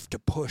 I have to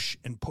push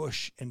and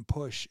push and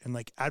push and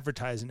like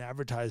advertise and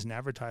advertise and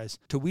advertise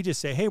to we just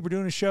say, hey, we're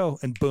doing a show,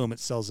 and boom, it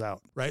sells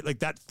out, right? Like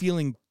that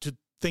feeling to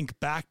think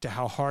back to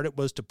how hard it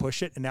was to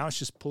push it, and now it's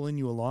just pulling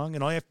you along,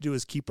 and all you have to do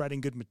is keep writing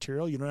good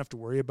material. You don't have to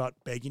worry about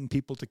begging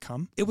people to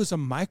come. It was a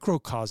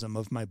microcosm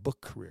of my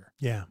book career.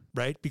 Yeah.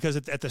 Right? Because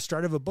at the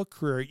start of a book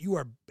career, you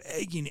are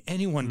begging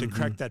anyone to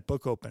crack that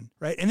book open,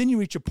 right? And then you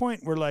reach a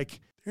point where like,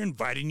 they're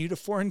inviting you to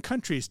foreign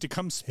countries to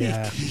come speak,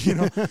 you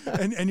know,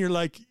 and you're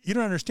like, you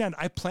don't understand.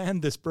 I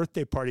planned this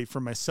birthday party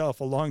for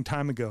myself a long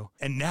time ago.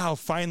 And now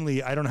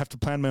finally, I don't have to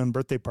plan my own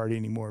birthday party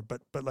anymore.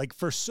 But like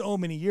for so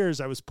many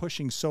years, I was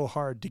pushing so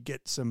hard to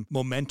get some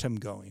momentum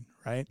going.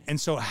 Right. And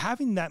so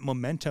having that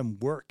momentum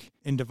work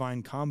in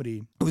Divine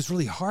Comedy, it was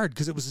really hard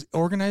because it was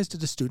organized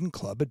at a student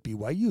club at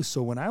BYU.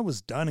 So when I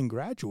was done and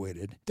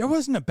graduated, there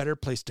wasn't a better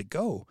place to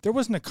go. There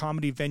wasn't a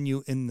comedy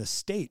venue in the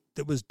state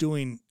that was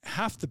doing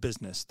half the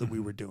business that we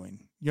were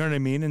doing. You know what I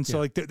mean? And so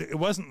like it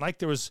wasn't like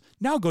there was,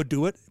 now go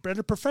do it, but at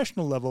a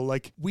professional level,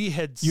 like we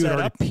had you set had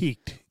up.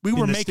 peaked. We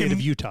were in the making state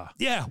of Utah.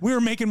 Yeah, we were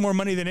making more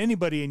money than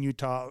anybody in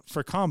Utah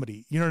for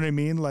comedy. You know what I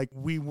mean? Like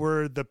we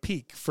were the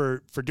peak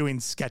for doing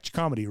sketch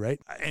comedy, right?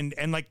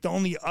 And like the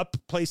only up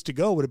place to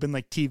go would have been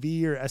like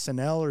TV or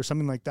SNL or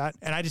something like that.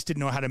 And I just didn't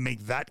know how to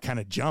make that kind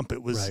of jump.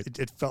 It was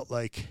it felt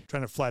like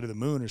trying to fly to the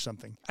moon or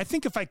something. I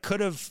think if I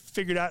could have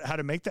figured out how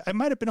to make that, I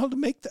might have been able to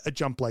make a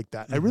jump like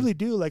that. I really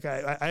do. Like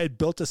I had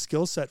built a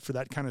skill set for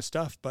that kind of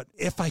stuff. But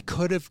if I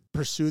could have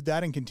pursued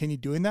that and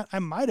continued doing that, I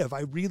might have.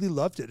 I really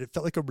loved it. It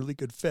felt like a really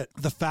good fit.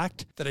 The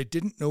fact that I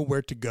didn't know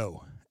where to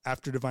go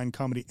after Divine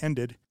Comedy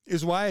ended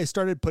is why I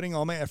started putting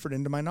all my effort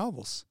into my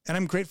novels. And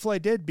I'm grateful I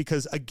did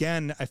because,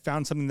 again, I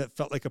found something that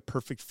felt like a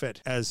perfect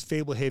fit as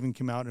Fablehaven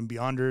came out and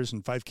Beyonders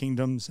and Five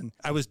Kingdoms. And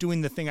I was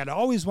doing the thing I'd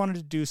always wanted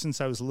to do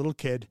since I was a little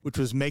kid, which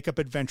was make up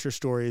adventure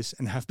stories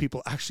and have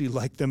people actually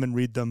like them and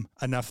read them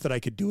enough that I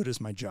could do it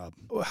as my job.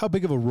 How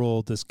big of a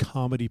role does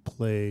comedy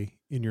play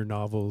in your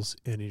novels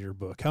and in your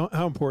book?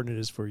 How important it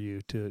is for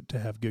you to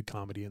have good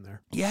comedy in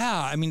there?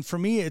 Yeah, I mean, for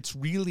me, it's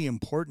really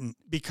important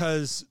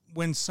because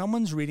when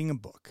someone's reading a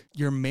book,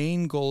 your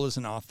main goal as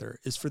an author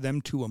is for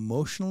them to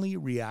emotionally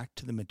react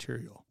to the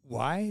material.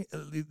 Why?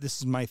 This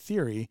is my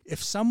theory.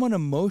 If someone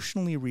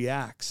emotionally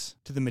reacts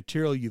to the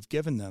material you've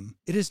given them,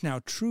 it is now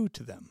true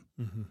to them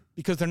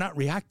because they're not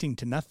reacting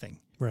to nothing.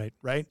 Right.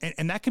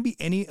 And that can be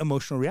any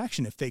emotional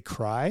reaction. If they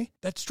cry,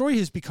 that story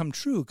has become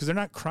true because they're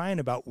not crying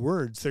about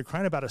words. They're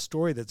crying about a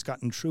story that's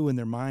gotten true in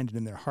their mind and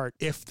in their heart.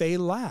 If they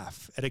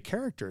laugh at a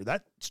character,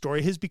 that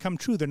story has become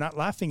true. They're not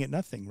laughing at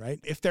nothing, right?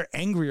 If they're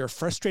angry or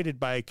frustrated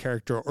by a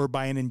character or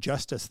by an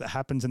injustice that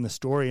happens in the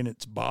story and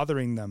it's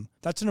bothering them,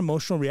 that's an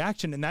emotional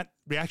reaction. And that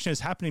reaction is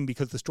happening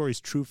because the story is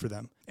true for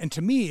them. And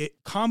to me,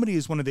 comedy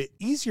is one of the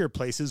easier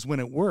places when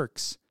it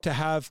works to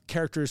have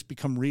characters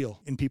become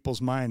real in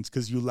people's minds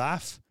because you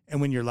laugh. And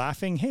when you're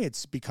laughing, hey,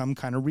 it's become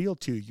kind of real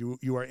to you.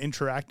 You are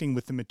interacting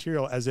with the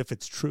material as if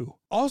it's true.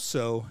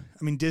 Also,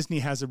 I mean, Disney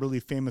has a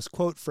really famous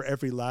quote, for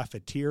every laugh, a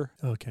tear.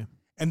 Okay.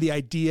 And the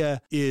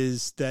idea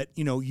is that,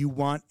 you know, you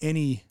want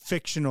any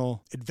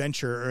fictional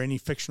adventure or any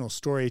fictional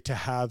story to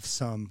have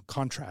some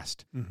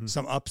contrast,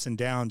 some ups and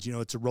downs. You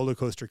know, it's a roller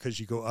coaster because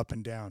you go up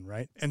and down,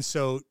 right? And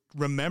so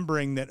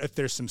remembering that if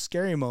there's some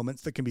scary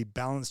moments that can be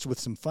balanced with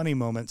some funny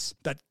moments,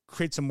 that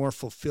creates a more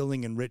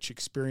fulfilling and rich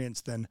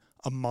experience than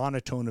a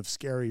monotone of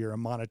scary or a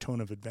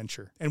monotone of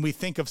adventure. And we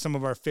think of some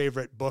of our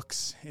favorite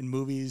books and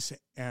movies,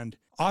 and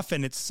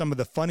often it's some of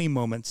the funny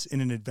moments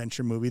in an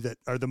adventure movie that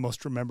are the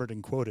most remembered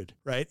and quoted,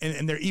 right?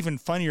 And they're even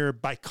funnier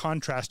by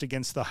contrast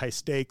against the high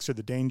stakes or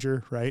the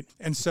danger, right?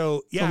 And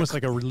so, yeah. Almost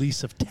like a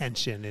release of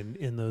tension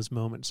in those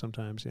moments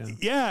sometimes, yeah.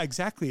 Yeah,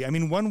 exactly. I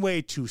mean, one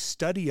way to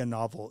study a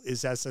novel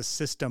is as a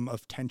system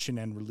of tension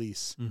and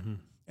release.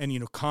 And, you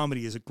know,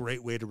 comedy is a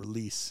great way to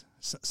release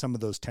some of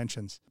those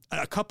tensions.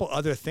 A couple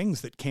other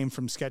things that came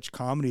from sketch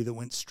comedy that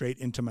went straight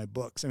into my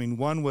books. I mean,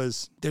 one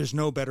was there's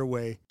no better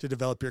way to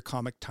develop your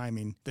comic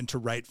timing than to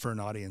write for an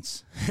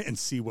audience and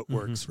see what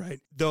works, right?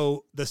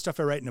 Though the stuff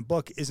I write in a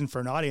book isn't for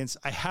an audience,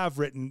 I have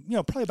written, you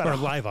know, probably about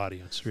a live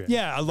audience. Right?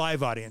 Yeah, a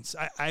live audience.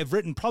 I've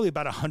written probably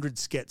about 100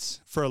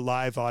 skits for a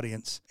live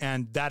audience.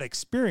 And that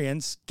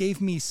experience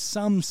gave me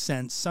some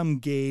sense, some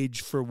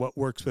gauge for what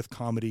works with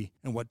comedy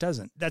and what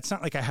doesn't. That's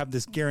not like I have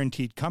this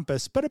guaranteed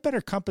compass, but a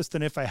better compass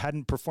than if I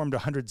hadn't performed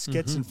 100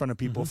 skits in front of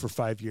people for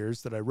 5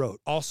 years that I wrote.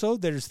 Also,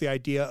 there's the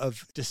idea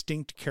of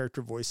distinct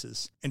character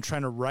voices and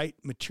trying to write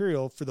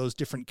material for those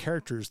different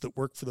characters that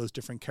work for those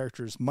different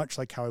characters, much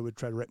like how I would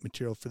try to write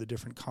material for the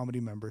different comedy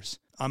members.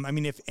 I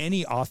mean, if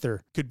any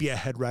author could be a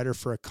head writer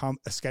for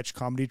a sketch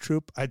comedy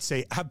troupe, I'd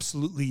say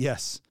absolutely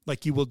yes.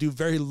 Like, you will do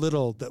very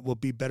little that will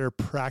be better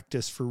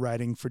practice for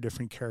writing for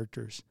different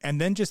characters.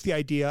 And then just the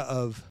idea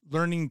of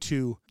learning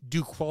to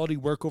do quality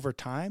work over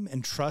time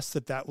and trust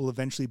that that will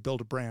eventually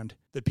build a brand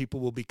that people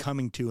will be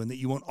coming to and that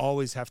you won't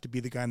always have to be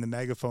the guy in the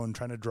megaphone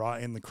trying to draw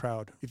in the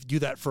crowd. If you do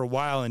that for a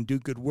while and do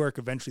good work,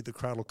 eventually the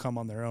crowd will come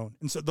on their own.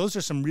 And so those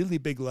are some really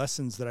big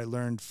lessons that I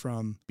learned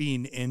from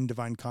being in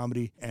Divine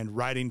Comedy and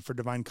writing for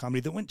Divine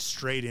Comedy that went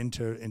straight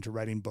into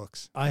writing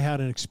books. I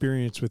had an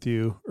experience with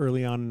you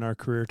early on in our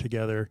career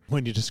together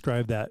when you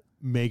described that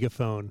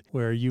megaphone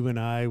where you and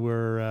I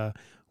were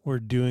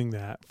doing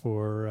that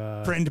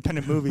for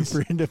independent movies.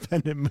 For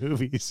independent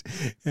movies.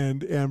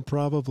 And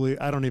probably,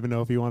 I don't even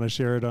know if you want to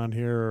share it on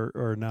here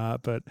or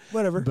not, but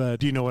whatever. But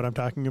do you know what I'm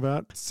talking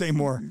about? Say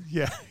more.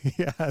 Yeah.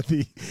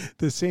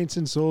 The Saints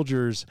and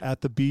Soldiers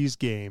at the Bees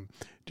game.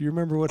 Do you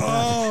remember what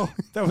happened?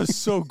 Oh, that was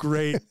so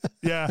great.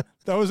 Yeah,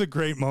 that was a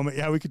great moment.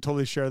 Yeah, we could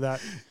totally share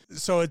that.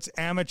 So it's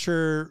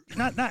amateur,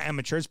 not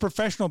amateur, it's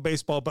professional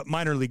baseball, but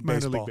minor league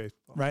baseball.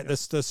 Right? Yeah.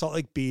 The Salt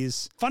Lake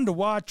Bees. Fun to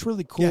watch,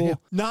 really cool. Yeah.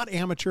 Not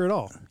amateur at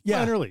all. Yeah.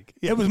 Minor league.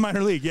 Yeah. It was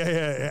minor league.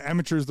 Yeah.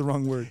 Amateur is the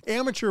wrong word.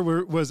 Amateur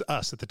was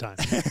us at the time.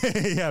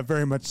 Yeah,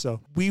 very much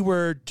so. We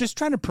were just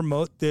trying to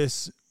promote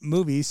this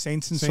movie,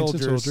 Saints and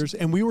Soldiers.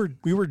 And we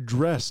were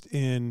dressed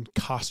in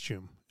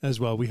costume as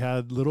well. We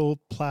had little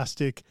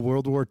plastic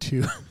World War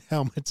II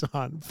helmets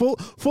on.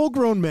 Full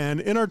grown men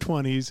in our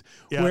 20s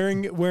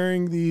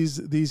wearing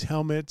these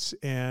helmets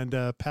and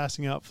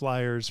passing out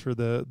flyers for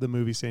the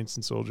movie Saints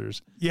and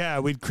Soldiers. Yeah,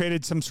 we'd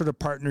created some sort of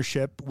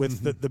partnership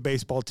with the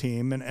baseball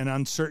team, and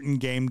on certain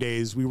game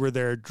days we were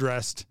there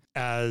dressed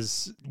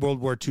as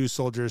World War II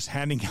soldiers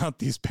handing out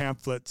these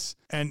pamphlets.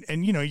 And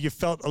you know, you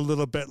felt a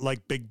little bit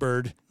like Big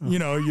Bird. You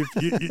know, you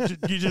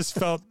just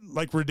felt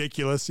like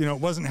ridiculous. You know,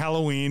 it wasn't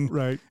Halloween.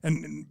 Right.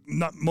 And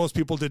most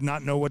people did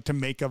not know what to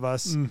make of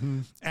us.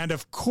 And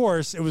of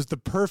course, it was the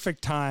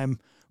perfect time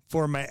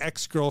for my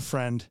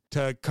ex-girlfriend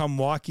to come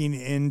walking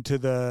into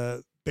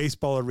the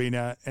baseball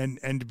arena and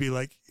to be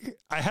like,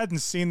 I hadn't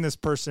seen this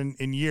person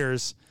in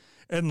years.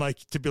 and like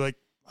to be like,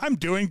 I'm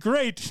doing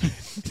great.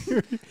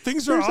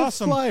 Things are Here's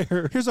awesome. a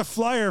flyer. Here's a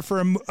flyer for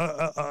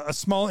a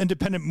small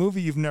independent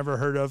movie you've never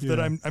heard of that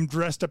I'm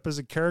dressed up as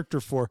a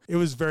character for. It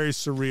was very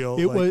surreal.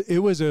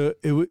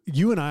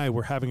 You and I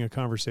were having a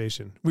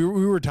conversation. We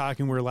were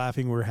talking, we were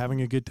laughing, we were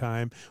having a good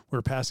time. We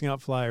were passing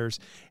out flyers.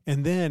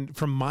 And then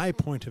from my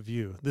point of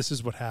view, this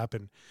is what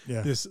happened.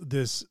 Yeah.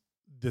 This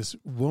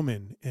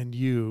woman and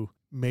you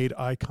made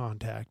eye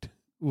contact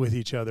with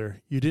each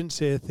other. You didn't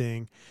say a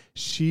thing.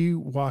 She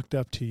walked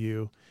up to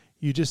you.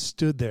 You just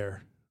stood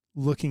there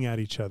looking at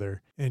each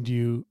other, and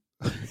you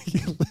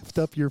lift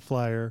up your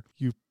flyer,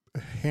 you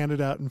hand it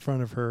out in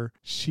front of her.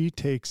 She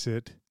takes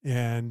it,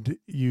 and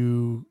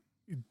you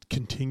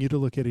continue to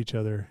look at each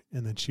other,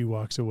 and then she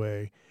walks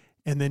away.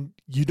 And then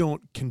you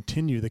don't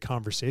continue the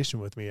conversation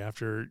with me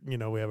after,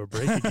 we have a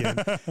break again.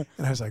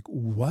 And I was like,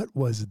 what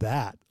was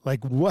that?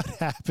 Like, what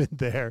happened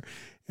there?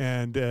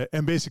 And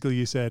basically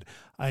you said,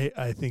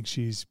 I think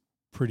she's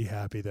pretty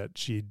happy that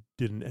she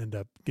didn't end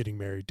up getting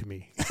married to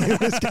me. It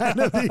was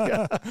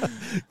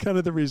kind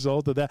of the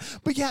result of that.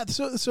 But yeah,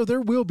 so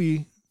there will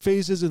be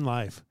phases in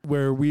life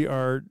where we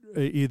are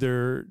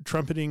either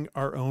trumpeting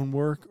our own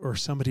work or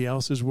somebody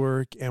else's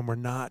work, and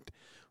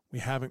we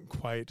haven't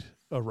quite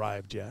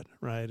arrived yet,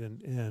 right?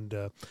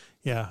 I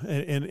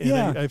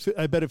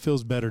bet it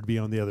feels better to be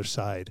on the other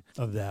side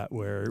of that,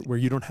 where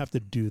you don't have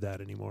to do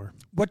that anymore.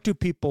 What do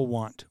people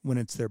want when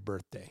it's their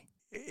birthday?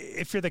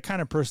 If you're the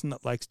kind of person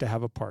that likes to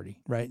have a party,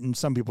 right? And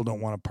some people don't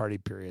want a party,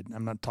 period.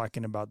 I'm not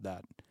talking about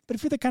that. But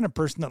if you're the kind of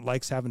person that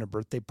likes having a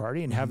birthday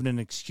party and having an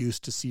excuse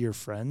to see your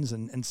friends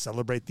and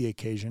celebrate the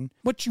occasion,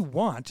 what you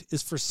want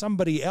is for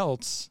somebody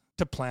else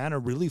to plan a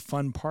really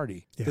fun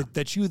party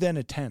that you then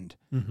attend.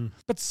 Mm-hmm.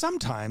 But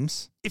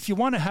sometimes, if you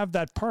want to have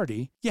that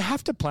party, you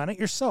have to plan it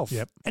yourself.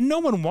 Yep. And no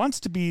one wants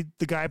to be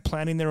the guy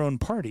planning their own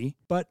party.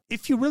 But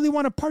if you really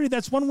want a party,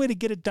 that's one way to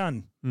get it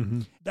done.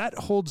 Mm-hmm. That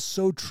holds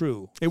so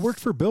true. It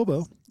worked for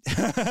Bilbo.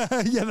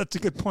 Yeah, that's a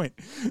good point.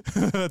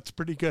 That's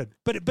pretty good.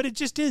 But it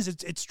just is.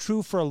 It's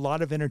true for a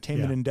lot of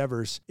entertainment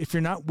endeavors. If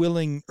you're not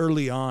willing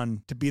early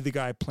on to be the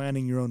guy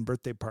planning your own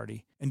birthday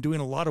party and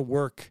doing a lot of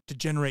work to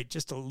generate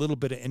just a little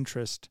bit of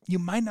interest, you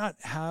might not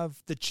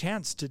have the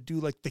chance to do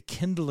like the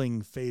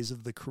kindling phase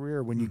of the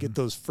career when you get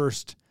those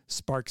first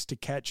sparks to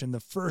catch and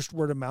the first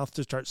word of mouth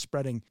to start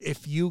spreading.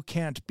 If you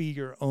can't be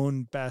your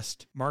own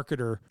best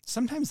marketer,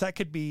 sometimes that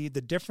could be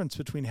the difference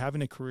between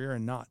having a career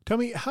and not. Tell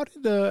me, how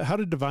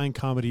did Divine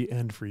Comedy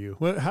end for you?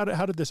 How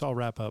did this all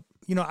wrap up?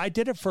 I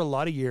did it for a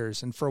lot of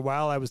years, and for a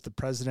while I was the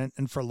president,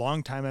 and for a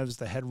long time I was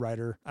the head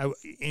writer.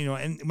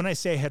 And when I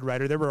say head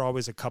writer, there were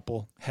always a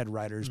couple head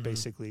writers,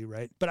 basically,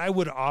 right? But I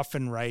would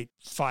often write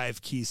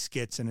 5 key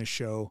skits in a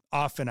show.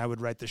 Often I would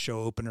write the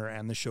show opener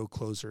and the show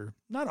closer.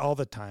 Not all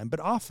the time,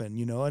 but often,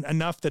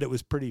 enough that it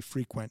was pretty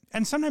frequent.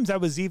 And sometimes I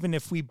was, even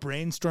if we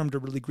brainstormed a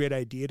really great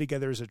idea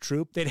together as a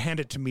troupe, they'd hand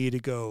it to me to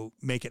go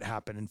make it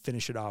happen and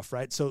finish it off,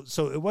 right? So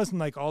it wasn't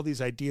like all these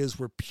ideas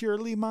were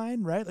purely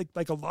mine, right?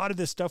 Like a lot of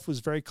this stuff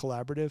was very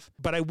collaborative,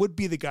 but I would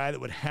be the guy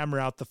that would hammer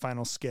out the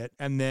final skit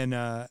and then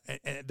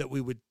that we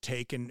would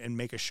take and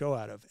make a show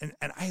out of.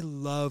 And I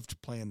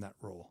loved playing that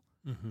role.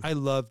 Mm-hmm. I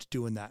loved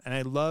doing that. And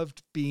I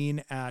loved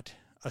being at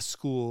a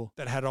school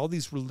that had all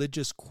these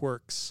religious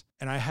quirks,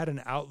 and I had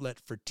an outlet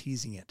for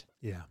teasing it.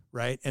 Yeah.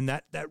 Right. And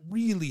that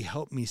really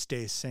helped me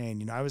stay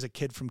sane. I was a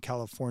kid from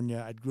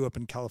California. I grew up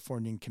in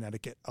California and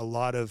Connecticut. A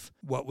lot of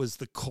what was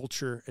the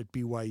culture at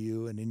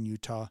BYU and in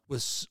Utah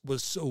was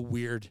so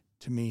weird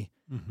to me.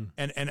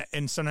 Mm-hmm.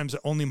 And sometimes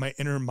only my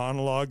inner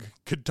monologue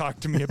could talk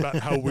to me about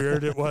how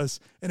weird it was.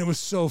 And it was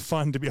so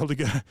fun to be able to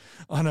get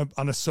on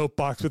a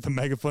soapbox with a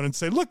megaphone and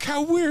say, look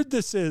how weird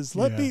this is.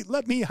 Let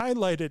me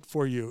highlight it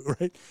for you,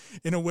 right?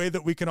 In a way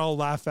that we can all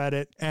laugh at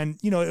it. And,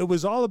 it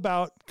was all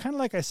about, kind of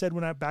like I said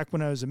when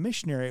I was a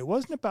missionary, it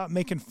wasn't about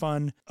making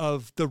fun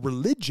of the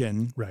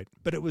religion, right?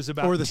 But it was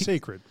about... Or the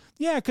sacred.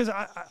 Yeah, because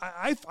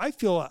I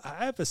feel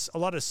I have a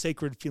lot of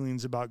sacred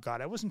feelings about God.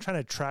 I wasn't trying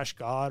to trash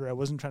God, or I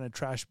wasn't trying to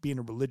trash being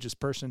a religious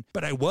person,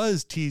 but I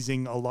was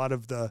teasing a lot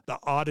of the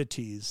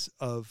oddities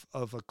of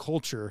a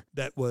culture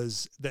that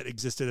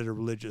existed at a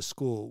religious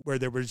school, where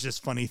there was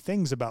just funny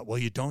things about, well,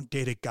 you don't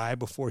date a guy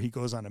before he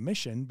goes on a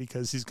mission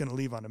because he's going to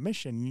leave on a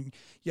mission.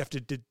 You have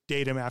to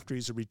date him after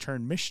he's a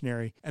returned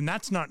missionary, and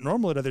that's not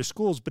normal at other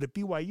schools, but at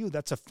BYU,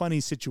 that's a funny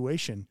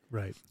situation,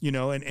 right?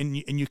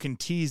 And you can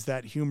tease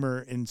that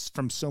humor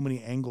from so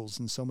many angles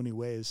in so many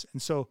ways.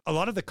 And so a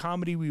lot of the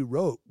comedy we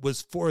wrote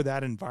was for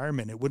that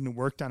environment. It wouldn't have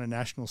worked on a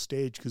national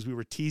stage because we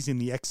were teasing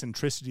the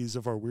eccentricities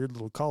of our weird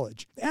little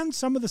college. And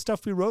some of the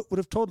stuff we wrote would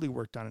have totally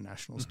worked on a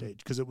national stage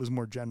because it was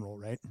more general,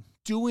 right?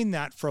 Doing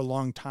that for a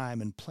long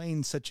time and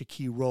playing such a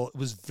key role, it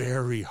was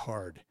very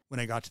hard. when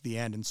I got to the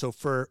end. And so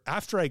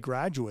after I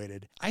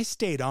graduated, I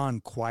stayed on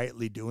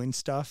quietly doing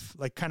stuff,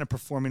 like kind of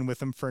performing with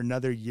them for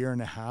another year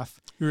and a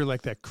half. You were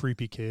like that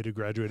creepy kid who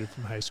graduated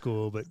from high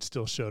school but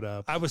still showed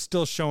up. I was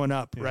still showing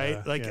up, right?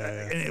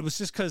 Yeah. And it was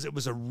just because it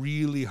was a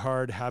really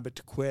hard habit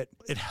to quit.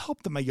 It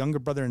helped that my younger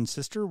brother and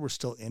sister were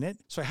still in it.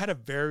 So I had a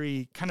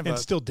very kind of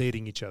still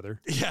dating each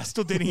other. Yeah,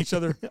 still dating each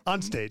other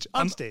on stage.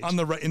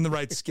 In the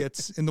right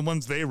skits, in the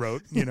ones they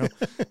wrote,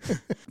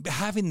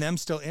 Having them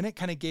still in it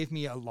kind of gave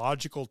me a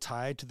logical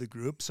tie to the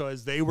group. So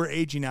as they were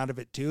aging out of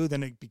it too,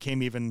 then it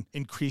became even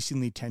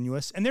increasingly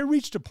tenuous. And they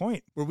reached a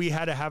point where we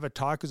had to have a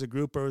talk as a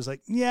group where it was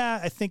like, yeah,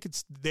 I think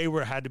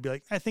had to be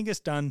like, I think it's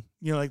done.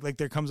 Like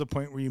there comes a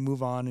point where you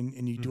move on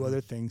and you do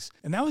other things.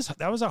 And that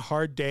was a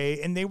hard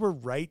day. And they were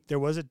right. There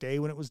was a day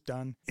when it was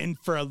done. And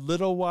for a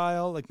little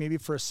while, like maybe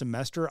for a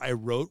semester, I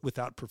wrote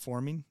without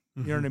performing.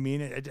 You know what I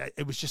mean?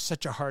 It was just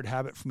such a hard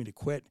habit for me to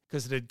quit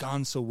because it had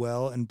gone so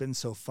well and been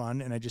so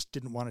fun, and I just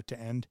didn't want it to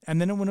end. And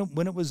then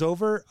when it was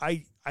over,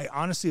 I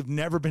honestly have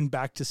never been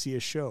back to see a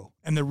show.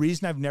 And the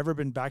reason I've never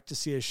been back to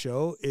see a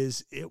show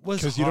is it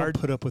was hard. Because you don't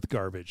put up with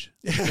garbage.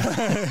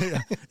 Yeah.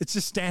 It's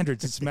just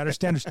standards. It's a matter of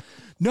standards.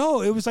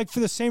 No, it was like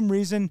for the same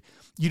reason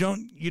you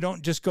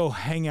don't just go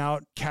hang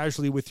out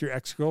casually with your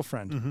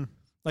ex-girlfriend. Mm-hmm.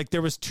 Like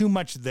there was too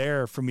much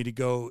there for me to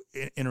go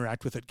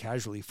interact with it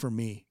casually for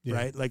me,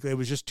 right? Like it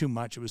was just too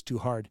much. It was too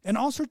hard. And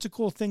all sorts of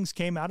cool things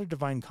came out of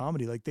Divine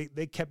Comedy. Like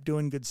they kept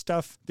doing good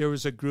stuff. There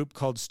was a group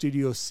called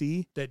Studio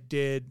C that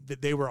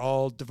they were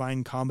all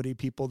Divine Comedy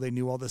people. They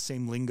knew all the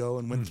same lingo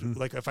and went through,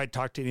 like if I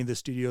talked to any of the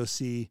Studio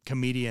C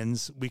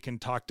comedians, we can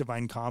talk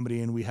Divine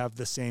Comedy and we have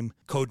the same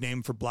code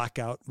name for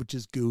Blackout, which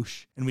is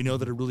Goosh. And we know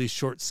that a really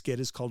short skit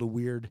is called a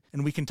Weird.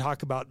 And we can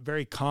talk about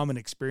very common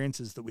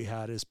experiences that we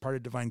had as part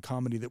of Divine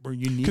Comedy that were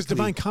unique. Because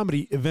Divine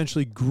Comedy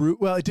eventually grew,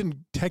 well, it didn't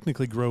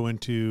technically grow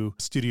into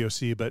Studio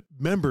C, but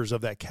members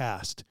of that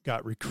cast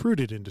got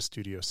recruited into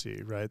Studio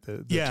C, right?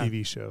 The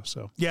TV show.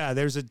 So yeah,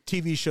 there's a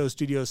TV show,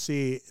 Studio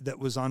C, that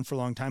was on for a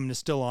long time and is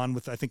still on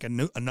with, I think,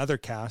 another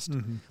cast.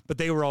 But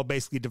they were all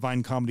basically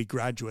Divine Comedy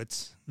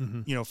graduates,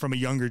 from a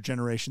younger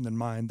generation than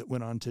mine that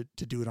went on to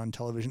do it on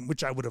television,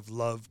 which I would have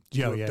loved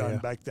to have done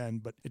back then,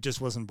 but it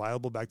just wasn't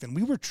viable back then.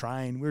 We were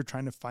trying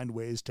to find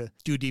ways to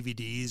do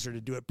DVDs or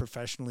to do it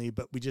professionally,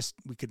 but we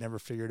could never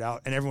figure it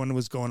out. And everyone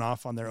was going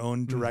off on their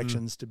own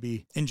directions to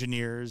be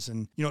engineers.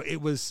 And,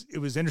 it was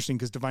interesting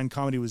because Divine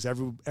Comedy was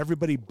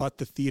everybody but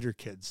the theater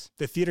kids.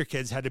 The theater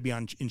kids had to be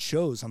in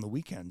shows on the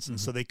weekends. And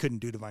so they couldn't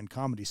do Divine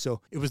Comedy.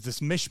 So it was this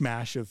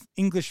mishmash of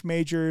English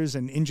majors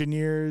and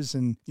engineers.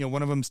 And,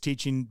 one of them's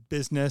teaching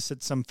business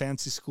at some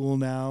fancy school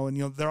now. And,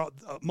 they're all,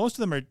 most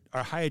of them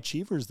are high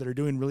achievers that are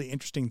doing really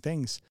interesting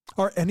things.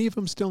 Are any of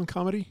them still in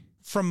comedy?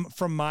 From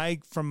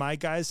my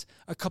guys,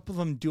 a couple of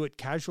them do it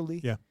casually.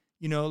 Yeah.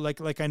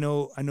 Like I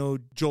know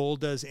Joel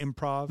does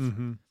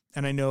improv,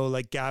 and I know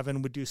like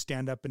Gavin would do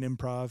stand up and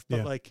improv,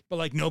 but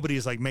like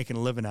nobody's like making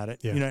a living at it.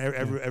 Yeah.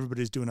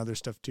 Everybody's doing other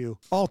stuff too.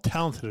 All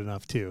talented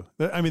enough too.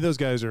 I mean, those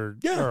guys are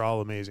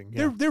all amazing.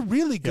 Yeah. They're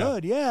really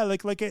good. Yeah.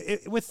 Like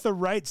with the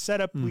right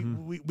setup,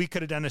 we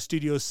could have done a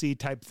Studio C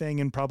type thing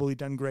and probably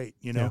done great,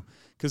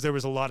 because there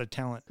was a lot of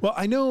talent. Well,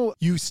 I know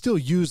you still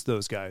use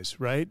those guys,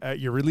 right? At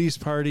your release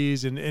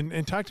parties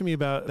and talk to me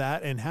about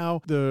that and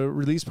how the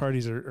release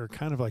parties are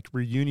kind of like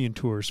reunion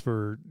tours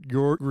for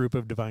your group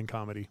of Divine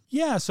Comedy.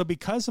 Yeah. So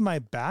because of my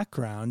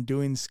background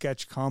doing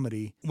sketch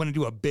comedy, when I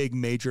do a big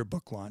major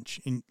book launch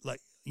and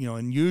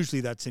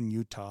usually that's in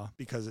Utah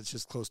because it's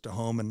just close to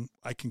home and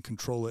I can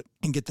control it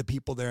and get the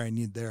people there I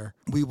need there.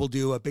 We will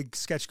do a big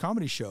sketch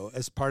comedy show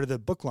as part of the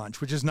book launch,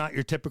 which is not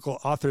your typical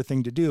author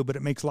thing to do, but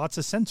it makes lots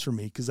of sense for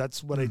me because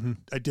that's what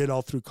I did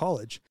all through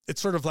college.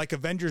 It's sort of like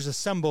Avengers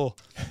Assemble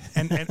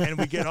and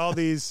we get all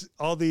these,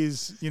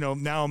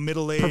 now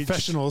middle-aged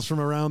professionals from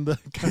around the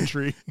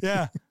country.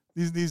 Yeah.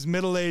 These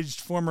middle-aged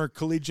former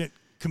collegiate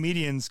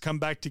comedians come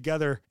back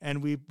together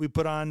and we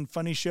put on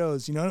funny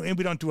shows, and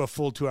we don't do a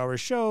full 2-hour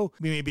show.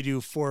 We maybe do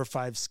 4 or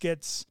 5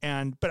 skits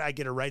but I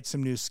get to write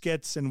some new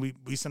skits and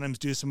we sometimes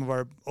do some of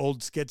our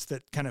old skits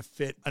that kind of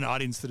fit an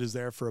audience that is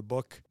there for a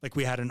book. Like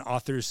we had an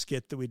author's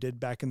skit that we did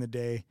back in the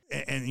day.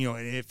 And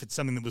if it's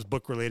something that was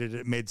book related,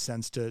 it made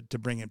sense to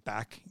bring it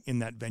back in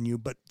that venue.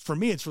 But for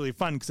me, it's really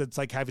fun because it's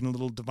like having a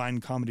little Divine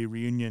Comedy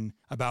reunion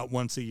about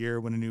once a year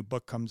when a new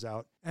book comes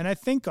out. And I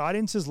think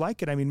audiences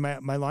like it. I mean,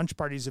 my launch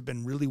parties have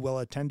been really well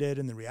attended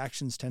and the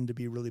reactions tend to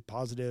be really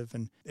positive.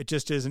 And it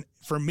just isn't,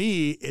 for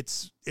me,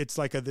 it's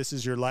like a this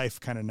is your life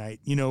kind of night,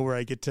 where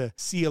I get to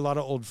see a lot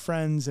of old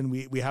friends and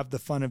we have the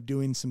fun of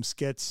doing some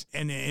skits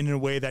and in a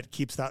way that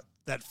keeps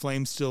that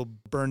flame still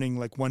burning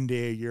like one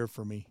day a year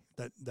for me.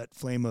 That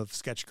flame of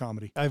sketch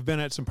comedy. I've been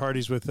at some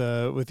parties with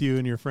you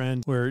and your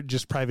friend where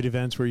just private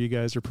events where you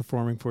guys are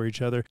performing for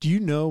each other. Do you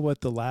know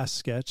what the last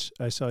sketch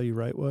I saw you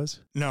write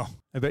was? No.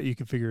 I bet you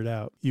can figure it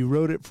out. You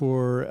wrote it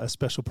for a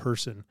special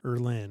person,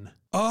 Erlyn.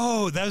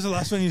 Oh, that was the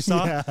last one you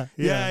saw?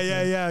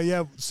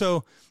 Yeah.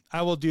 So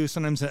I will do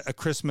sometimes a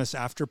Christmas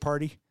after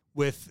party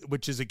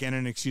which is again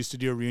an excuse to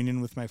do a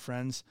reunion with my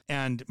friends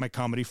and my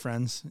comedy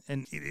friends.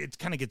 And it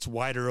kind of gets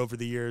wider over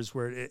the years,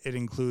 where it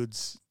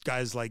includes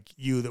guys like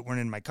you that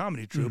weren't in my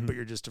comedy troupe, but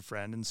you're just a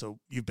friend. And so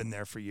you've been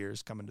there for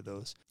years coming to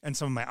those. And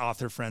some of my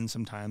author friends,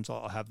 sometimes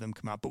I'll have them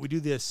come out. But we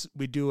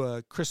do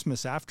a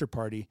Christmas after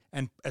party.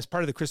 And as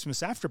part of the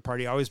Christmas after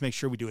party, I always make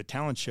sure we do a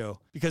talent show,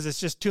 because it's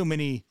just too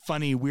many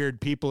funny,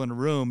 weird people in a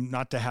room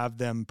not to have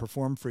them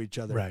perform for each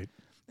other. Right.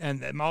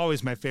 And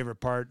always my favorite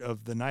part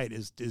of the night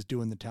is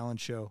doing the talent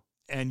show.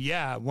 And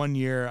yeah, one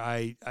year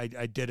I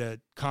did a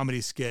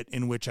comedy skit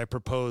in which I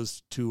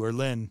proposed to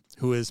Erlyn,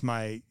 who is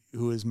my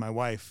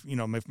wife. You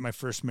know, my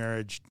first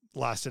marriage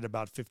lasted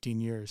about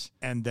 15 years.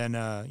 And then,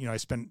 I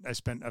spent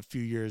a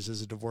few years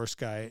as a divorce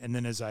guy. And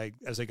then as I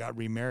got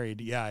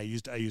remarried, I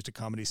used a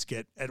comedy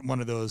skit at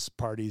one of those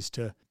parties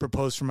to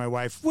propose for my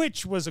wife,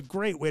 which was a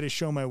great way to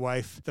show my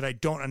wife that I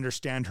don't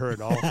understand her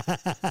at all.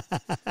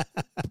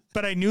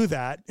 But I knew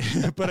that,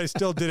 but I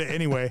still did it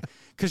anyway,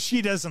 because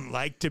she doesn't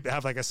like to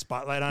have like a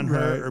spotlight on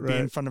her or be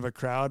in front of a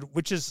crowd,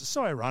 which is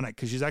so ironic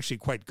because she's actually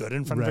quite good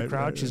in front of a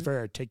crowd. She's very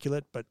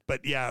articulate, but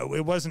yeah,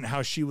 it wasn't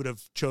how she would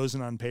have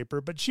chosen on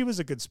paper, but she was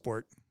a good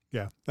sport.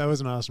 Yeah, that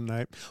was an awesome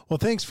night. Well,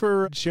 thanks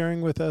for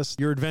sharing with us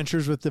your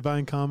adventures with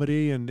Divine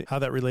Comedy and how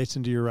that relates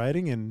into your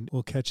writing. And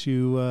we'll catch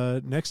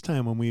you next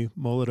time when we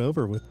mull it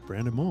over with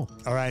Brandon Mull.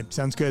 All right.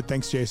 Sounds good.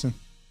 Thanks, Jason.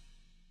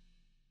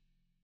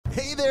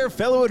 Hey there,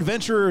 fellow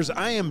adventurers.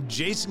 I am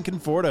Jason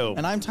Conforto.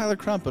 And I'm Tyler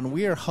Crump, and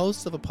we are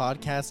hosts of a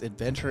podcast,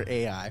 Adventure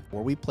AI,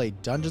 where we play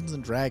Dungeons &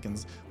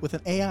 Dragons with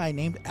an AI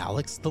named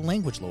Alex the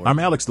Language Lord. I'm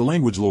Alex the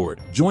Language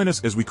Lord. Join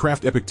us as we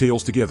craft epic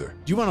tales together.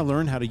 Do you want to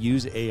learn how to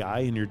use AI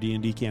in your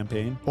D&D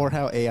campaign? Or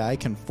how AI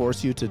can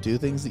force you to do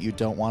things that you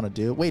don't want to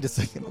do? Wait a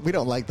second, we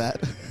don't like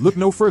that. Look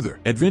no further.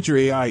 Adventure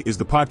AI is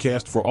the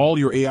podcast for all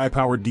your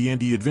AI-powered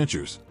D&D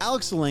adventures.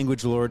 Alex the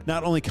Language Lord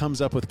not only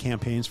comes up with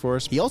campaigns for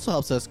us, He also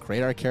helps us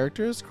create our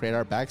characters, create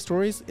our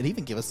backstories, and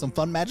even give us some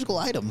fun magical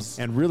items.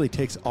 and really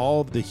takes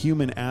all the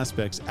human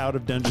aspects out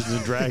of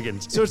Dungeons &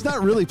 Dragons. So it's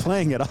not really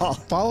playing at all.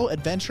 Follow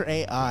Adventure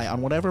AI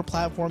on whatever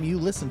platform you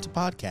listen to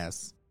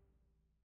podcasts.